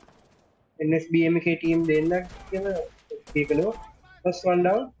 both NSBM එකේ team දෙන්න කියලා ඒකලෝ. first one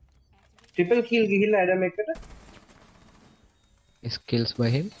down. triple kill ගිහිල්ලා ඇඩම් එකට. Skills by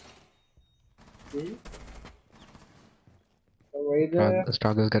him.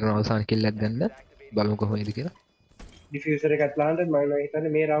 struggle කරන අවසාන kill එකක් ගන්න බලමු කොහොමද කියලා. diffuser එකත් planted මම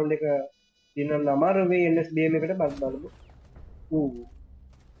හිතන්නේ මේ round එක දිනන අමාරු වෙයි NSBM එකට බලමු.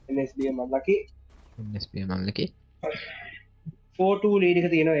 NSBM unlucky. NSBM unlucky. 4-2 lead එක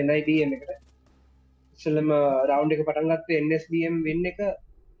තියෙනවා NIBM එකට. ඉස්සෙල්ලම round එක පටන් ගත්තේ NSBM win එක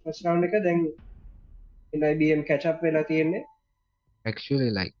first round එක දැන් NIBM catch up වෙලා තියෙන්නේ. Actually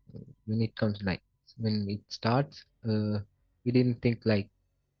like when it comes like when it starts we didn't think like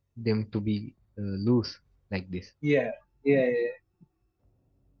them to be loose like this. Yeah.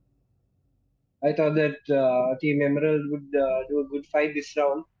 I thought that Team Emerald would do a good fight this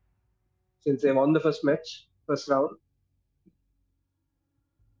round since they won the first round.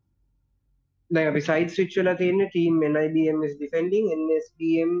 Now, besides switch වෙලා තියෙන්නේ Team NIBM is defending,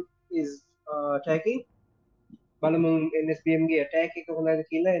 NSBM is attacking. බලමු NSBM ගේ attack එක කොහොමද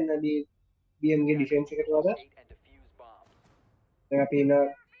කියලා NIBM ගේ defense එකට වඩා. දැන් අපි ඉන්න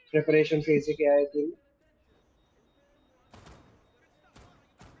preparation phase එකේ ආයෙත් ඉන්නේ.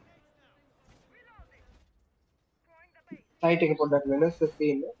 site එක පොඩ්ඩක් වෙනස්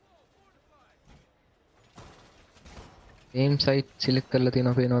තියෙනවා. same site select කරලා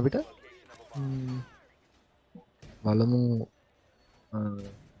තියෙනවා පේනවා අපිට. බලමු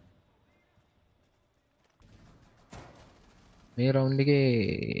මේ round එකේ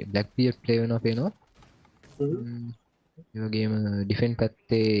black beard play වෙනවා පේනවා. ඒ වගේම defense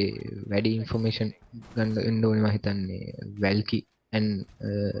පැත්තේ වැඩි information ගන්න එන්න ඕනේ මම හිතන්නේ Valky and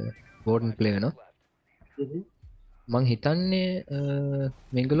Warden play වෙනවා. මං හිතන්නේ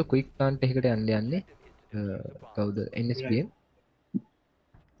මේගොල්ලෝ quick plant එකකට යන්නේ කවුද NSBM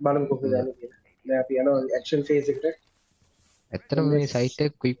බලමු කොහොමද යන්නේ කියලා. දැන් අපි යනවා action phase එකට. ඇත්තටම මේ site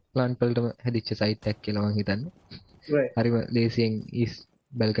එක quick plant වලටම හැදිච්ච site එකක් කියලා මං හිතන්නේ. හරිම ලේසියෙන් east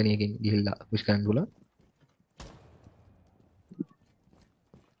balcony එකෙන් ගිහිල්ලා push කරන්න පුළුවන්.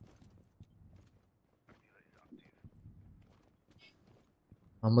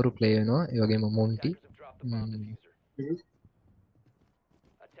 අමරු play වෙනවා ඒ වගේම Monty.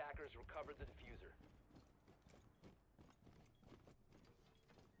 Attackers recovered the diffuser.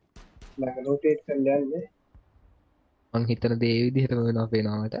 like rotate කරලා යන්නේ. මං හිතන දේ ඒ විදිහටම වෙනවා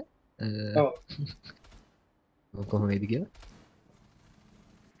පේනවා මට. කොහොමද කියලා?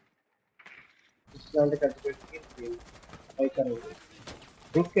 ඉස්ලාන්ත කට්ටියට අය කරන්නේ.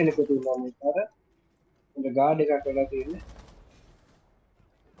 දුක් කෙනෙකුට උනා මේ පාර. උඹ ගාඩ් එකක් වෙලා තියෙන්නේ.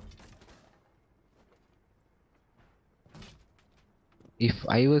 If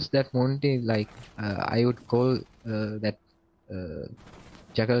I was that Monty, like I would call that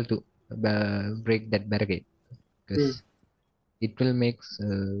jackal to break that barricade because it will make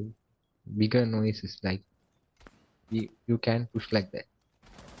bigger noises. Like you can push like that.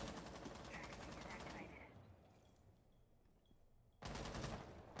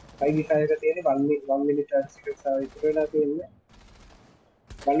 I එක තියෙන්නේ 1 minute 30 seconds විතර වෙලා තියෙන්නේ.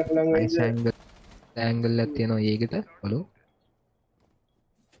 බලන්න පුළුවන් nice angle එකක් තියෙනවා ඒකට බලමු.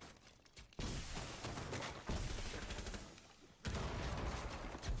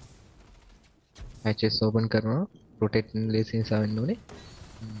 patches open කරනවා rotate ලේසියෙන් සවෙන්න ඕනේ.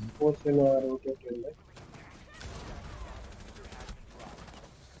 force වෙනවා rotate වෙන්න.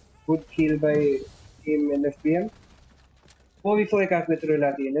 good kill by team NSBM. 4v4 එකක් විතර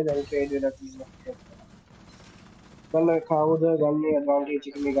වෙලා තියෙන්නේ දැන් trade වෙලා තියෙනවා. බලන්න කවුද ගන්නේ advantage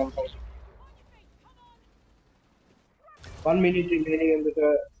එක මේ ගන්න කවුද. 1 minute remaining in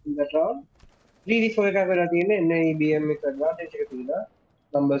the round. 3v4 එකක් වෙලා තියෙන්නේ NIBM එක advantage එක තියෙනවා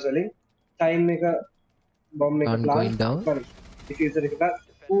numbers වලින්. time එක bomb එක plan diffuser එක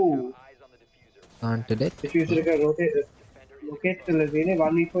can't let diffuser එක rotate locate කරලා තියෙන්නේ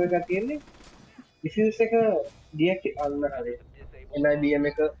 1v4 එකක් තියෙන්නේ ඩිෆියුස් එක ඩිඇක්ටිව් අන්න හරි NIBM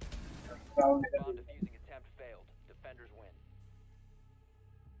එක රවුන්ඩ් එක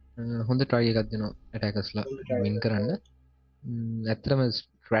හොඳ ට්‍රයි එකක් දෙනවා ඇටැකර්ස්ලා වින් කරන්න. ඇත්තටම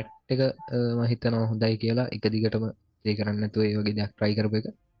ස්ට්‍රැට් එක මම හිතනවා හොඳයි කියලා එක දිගටම ප්ලේ කරන්න නැතුව ඒ වගේ දෙයක් try කරපු එක.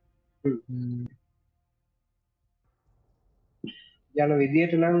 යන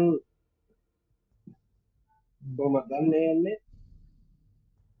විදියට නම් කොහොමද දන්නේ යන්නේ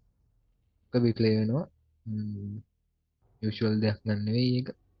කබි ප්ලේ වෙනවා. යුෂුවල් දෙයක් නන් නෙවෙයි ඒක.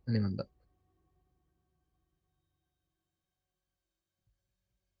 අනේ මන්ද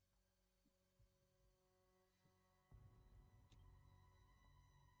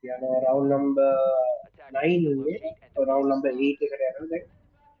යන රවුන්ඩ් නම්බර් 9 උනේ රවුන්ඩ් නම්බර් 8 එකට යනවා දැන්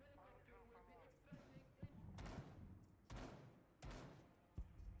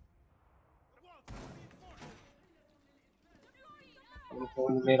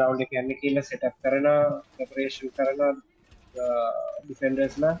මේ රවුන්ඩ් එක යන්නේ කියලා සෙටප් කරන ප්‍රෙපරේෂන් කරන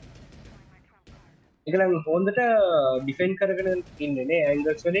ඩිෆෙන්ඩර්ස්ලා ඒකලන් හොඳට ඩිෆෙන්ඩ් කරගෙන ඉන්නේ නේ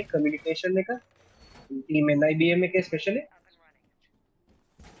ඇන්ගල්ස් වලින් කමියුනිකේෂන් එක ටීම් NIBM එකේ ස්පෙෂලි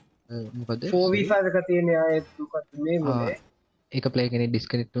මොකද 4v5 එක තියෙන ආයෙත් මොකක්ද මේ මොලේ ඒක ප්ලේ කෙනෙක්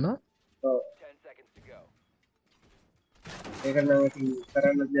ඩිස්කනෙක්ට් වුණා. ඒක නම් ඉතින්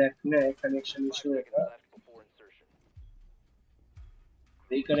කරන්න දෙයක් නෑ කනෙක්ෂන් ඉෂුව එක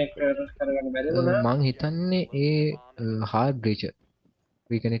රීකනෙක්ට් කරගන්න බැරි වුණා. මං හිතන්නේ ඒ හાર્ඩ් බ්‍රීච්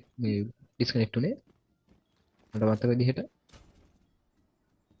රීකනෙක්ට් මේ ඩිස්කනෙක්ට් උනේ මට මතක විදිහට.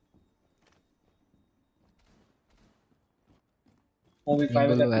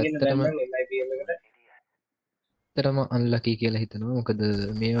 ඇත්තටම අන්ලකී කියලා හිතනවා. මොකද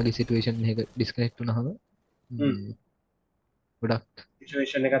මේ වගේ සිටුේෂන් එක ඩිස්කනෙක්ට් වුණාම ගොඩක්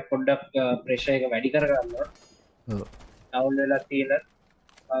සිටුේෂන් එකත් පොඩ්ඩක් ප්‍රෙෂර් එක වැඩි කරගන්නවා. ඔව්. ඩවුන් වෙලා තියෙන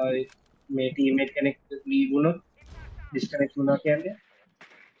මේ ටීම්මේට් කෙනෙක් ලීව් වුණොත් ඩිස්කනෙක්ට් වුණා කියන්නේ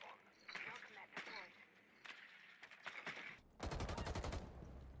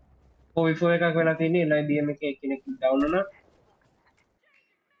OV4 එකක් වෙලා තියෙන්නේ NIBM එකේ කෙනෙක් ඩවුන් වුණා.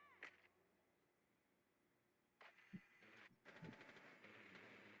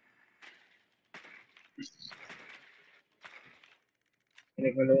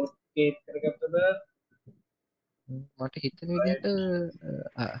 කෙනෙක් ලෝකේට් කරගත්තද මට හිතන විදිහට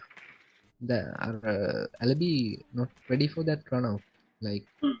Alabi not ready for that run out. Like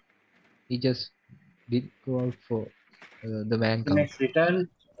he just did go out for the man count. Next return,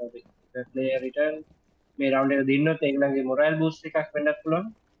 the player return. මේ රවුන්ඩ් එක දින්නොත් ඒගොල්ලන්ගේ මොරල් බූස්ට් එකක් වෙන්නත් පුළුවන්.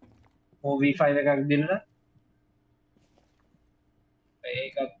 OV5 එකක් දිනලා.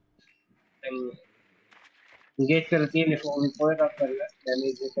 ඒකත් දැන් engage කරලා තියෙන්නේ OV4 එකක් කරලා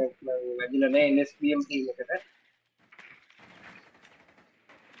damage එකක් වැඩිලා නැහැ NSBM team එකට.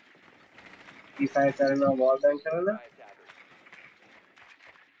 E5 කරනවා wall bank කරලා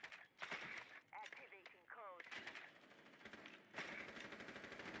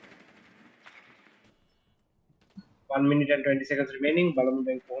 1 minute and 20 seconds remaining. බලමු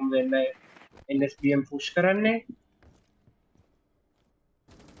දැන් කොහොමද NSBM push කරන්නේ.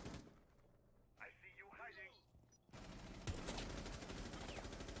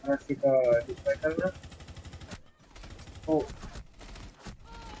 ආසික ඩිස්ප්ලේ කරනවා. Oh.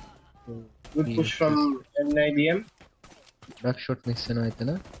 Good push from NIBM. Back shot miss වෙනවා එතන.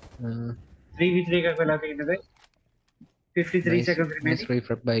 3v3 එකක් වෙලා තියෙනද 53 seconds remaining. Nice try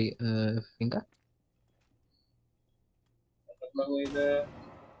by Finka. මම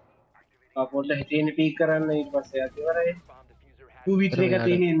පොඩ්ඩක් හිතේන පීක් කරන්න ඊට පස්සේ යත් ඉවරයි 2v3 එක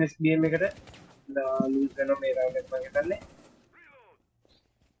තියෙන NSBM එකට ලූස් වෙනවා මේ රවුන්ඩ් එක මම හිතන්නේ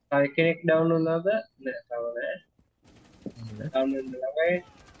තව කෙනෙක් ඩවුන් වුණාද නෑ තව නෑ ඩවුන් වෙන්න ළඟයි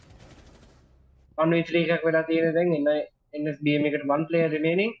 1v3 එකක් වෙලා තියෙන දැන් NSBM එකට 1 player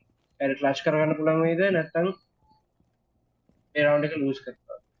remaining ඒක ක්ලච් කරගන්න පුළුවන් වේද නැත්නම් මේ රවුන්ඩ් එක ලූස් කරනවා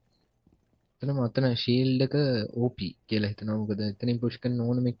මතන ශීල්ඩ් එක OP කියලා හිතනවා. මොකද එතනින් පුෂ් කරන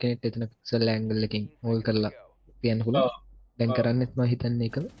ඕනම කෙනෙක් එතන පික්සල් ඇන්ගල් එකකින් හෝල් කරලා තියන්න පුළුවන්. දැන් කරන්නෙත් මම හිතන්නේ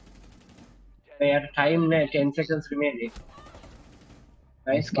ඒකම. එයාට ටයිම් නෑ 10 seconds remaining.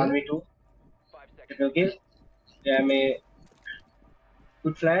 Nice 1v2. Triple kill. එයා මේ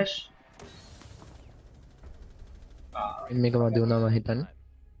good flash. මේක මදි වුණා මම හිතන්නේ.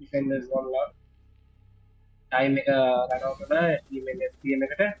 Defenders one lot. ටයිම් එක රන් අවුට් වුණා team NSBM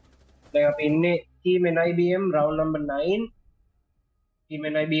එකට. දැන් අපි ඉන්නේ team NIBM round number 9. Team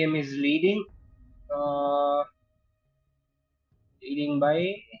NIBM is leading by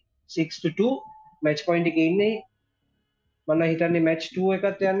 6-2 match point එකේ ඉන්නේ මම හිතන්නේ match 2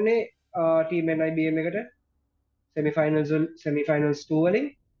 එකත් යන්නේ team NIBM එකට semi finals 2 වලින්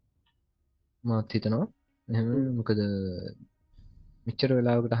මාත් හිතනවා එහෙම මොකද මෙච්චර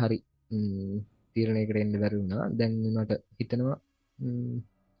වෙලාවකට හරි තීරණයකට එන්න බැරි වුණා. දැන් උනට හිතනවා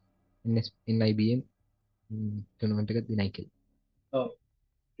NIBM ටූර්නමන්ට් එක දිනයි කියලා. ඔව්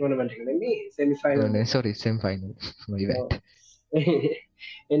ටූර්නමන්ට් එක නෙමෙයි semi final. sorry semi final my bad.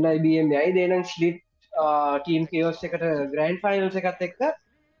 NIBM යයි දෙනන් ස්ලිට් ටීම් කේස් එකට ග්‍රෑන්ඩ් ෆයිනල්ස් එකත් එක්ක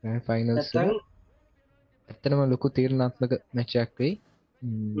ග්‍රෑන්ඩ් ෆයිනල්ස් ඇත්තටම ලොකු තීරණාත්මක මැච් එකක් වෙයි.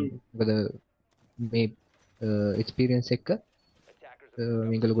 මොකද මේ එක්ස්පීරියන්ස් එක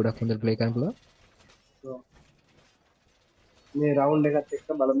මේගොල්ලෝ ගොඩක් හොඳට ප්ලේ කරන්න පුළුවන්. මේ රවුන්ඩ් එකත් එක්ක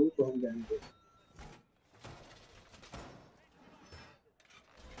බලමු කොහොමද යන්නේ.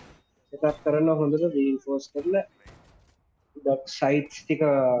 සෙටප් කරන හොඳට රීන්ෆෝස් කරලා ඩොක් සයිට්ස් ටික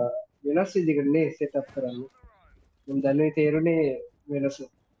වෙනස් විදිහකට නේ සෙටප් කරන්න. මම දැනුයි තේරුනේ වෙනස.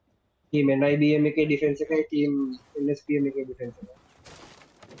 ටීම් NIBM එකේ ඩිෆෙන්ස් එකයි ටීම් NSBM එකේ ඩිෆෙන්ස් එකයි.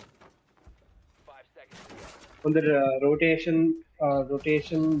 හොඳට රොටේෂන්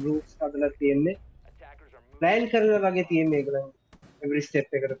රූට්ස් හදලා තියෙන්නේ. ප්ලෑන් කරලා වගේ තියෙන්නේ ඒගොල්ලන් එවරි ස්ටෙප්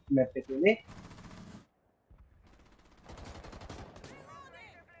එකට මැප් එකේ නේ.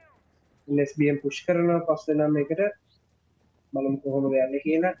 NSBM පුෂ් කරනවා පස්සේ නම් මේකට බලමු කොහොමද යන්නේ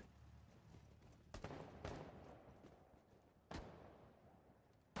කියලා.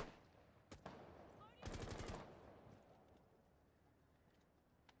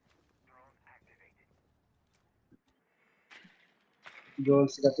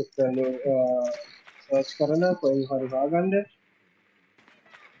 drones එකත් එක්ක සර්ච් කරන කොයි හරි හොයාගන්න.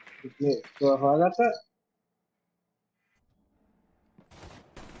 ඉතින් ඒක හොයාගත්තා.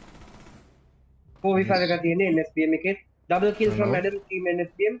 විපාක එකක් තියෙන්නේ NSBM එකේ double kill from Adam team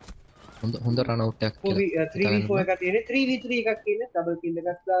NSBM හොඳ රන් අවුට් එකක් 3v4 එකක් තියෙන්නේ 3v3 එකක් තියෙන්නේ double kill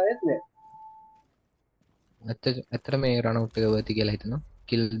එකක් දායෙත් නෑ. ඇත්තට මේ රන් අවුට් එක වර්ති කියලා හිතනවා.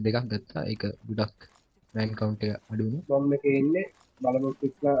 කිල් දෙකක් ගත්තා. ඒක ගොඩක් රෑන්ක් කවුන්ට් එක අඩු වුණා. බොම්බ් එකේ ඉන්නේ බලමු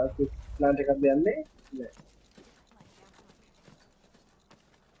ක්වික් ප්ලාන්ට් එකක් දෙන්නේ නෑ.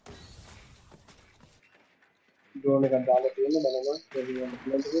 ඩ්‍රෝන් එකක් දාලා තියෙන්නේ බලනවා දෙවියන්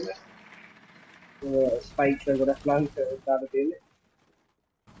ප්ලාන්ට් එකේ. spikes got a flank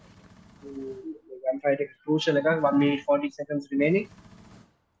gunfight is crucial 1 minute 40 seconds remaining.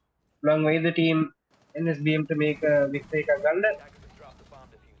 Long way the team NSBM to make a victory ka ganda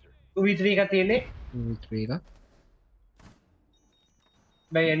 2v3 ka tiyenne 2v3 ka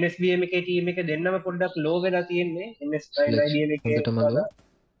by NSBM ke team එක දෙන්නම පොඩ්ඩක් low වෙලා තියෙන්නේ NSBM එකේ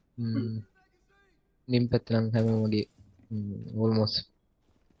නිම් පැත්තනම් හැමෝම වගේ almost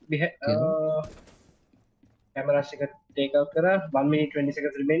cameras එක take out කරා 1 minute 20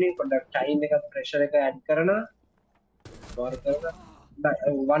 seconds remaining පොඩ්ඩක් time එක pressure එක add කරනවා බාර කරලා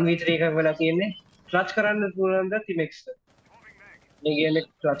 1v3 එකක් වෙලා තියෙන්නේ clutch කරන්න පුළුවන්ද Thime.X මේ game එක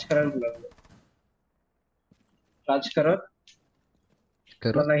clutch කරන්න පුළුවන්ද clutch කරොත්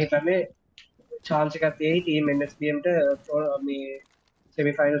මම හිතන්නේ chance එකක් තියෙයි team NSBM ට මේ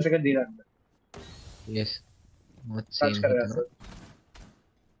semi finals එක දිනන්න yes clutch කරලා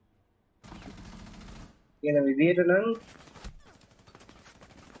කියන විදියට නම්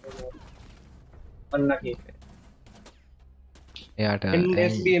අන්නකේ එයාට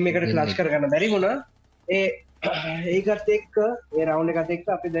NSBM එකට ක්ලච් කරගන්න බැරි වුණා ඒකත් එක්ක ඒ රවුන්ඩ් එකත් එක්ක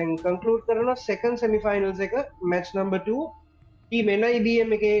අපි දැන් කන්ක්ලූඩ් කරනවා සෙකන්ඩ් සෙමි ෆයිනල්ස් එක මැච් නම්බර් 2 ටීම් NIBM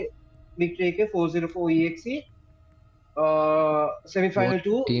එකේ වික්ටරි එක 404 EXE සෙමි ෆයිනල්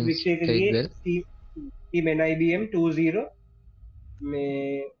 2 වික්ටරි එකේ ටීම් NIBM 2-0 මේ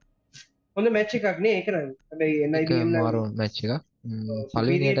හොඳ මැච් එකක් නේ ඒක නම් හැබැයි NIBM නම් මාරු මැච් එකක්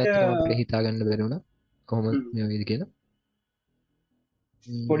පළවෙනියට ඇත්තටම අපිට හිතා ගන්න බැරි වුණා කොහොමද මේ වේද කියලා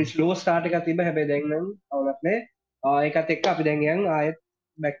පොඩි ස්ලෝ ස්ටාර්ට් එකක් තිබ්බ හැබැයි දැන් නම් අවුලක් නැහැ ඒකත් එක්ක අපි දැන් යන් ආයෙත්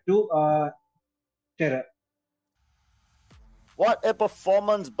back to terror. What a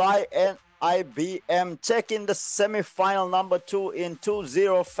performance by NIBM, taking the semi-final number 2 in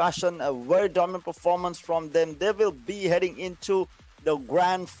 2-0 fashion. A very dominant performance from them. They will be heading into the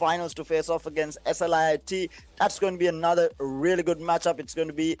grand finals to face off against SLT. That's going to be another really good matchup. It's going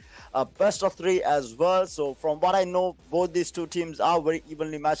to be a best of 3 as well. So from what I know, both these two teams are very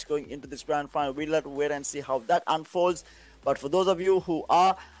evenly matched going into this grand final. We'll have to wait and see how that unfolds. But for those of you who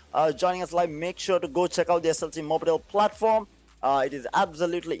are joining us live, make sure to go check out the SLT-MOBITEL platform. It is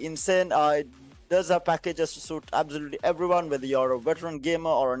absolutely insane. It does have packages to suit absolutely everyone, whether you're a veteran gamer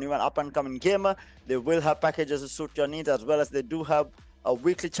or a new and up-and-coming gamer. They will have packages to suit your needs, as well as they do have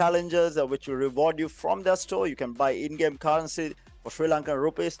weekly challenges which will reward you from their store. You can buy in-game currency for Sri Lankan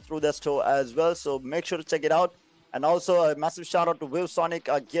rupees through their store as well. So make sure to check it out. And also a massive shout out to ViewSonic,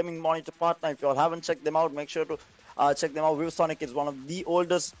 our gaming monitor partner. If you all haven't checked them out, make sure to Check them out. ViewSonic is one of the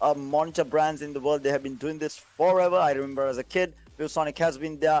oldest monitor brands in the world. They have been doing this forever. I remember as a kid, ViewSonic has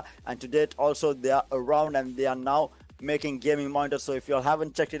been there, and to date also they are around, and they are now making gaming monitors. So if you all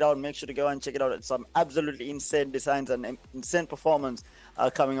haven't checked it out, make sure to go and check it out. It's some absolutely insane designs and insane performance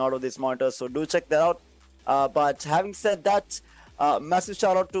coming out of this monitor. So do check that out. But having said that, massive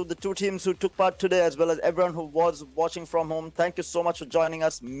shout out to the two teams who took part today, as well as everyone who was watching from home. Thank you so much for joining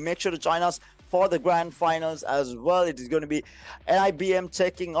us. Make sure to join us for the grand finals as well. It is going to be NIBM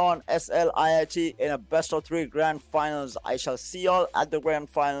taking on SLIT in a best of 3 grand finals. I shall see y'all at the grand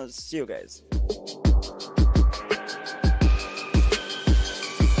finals. See you guys.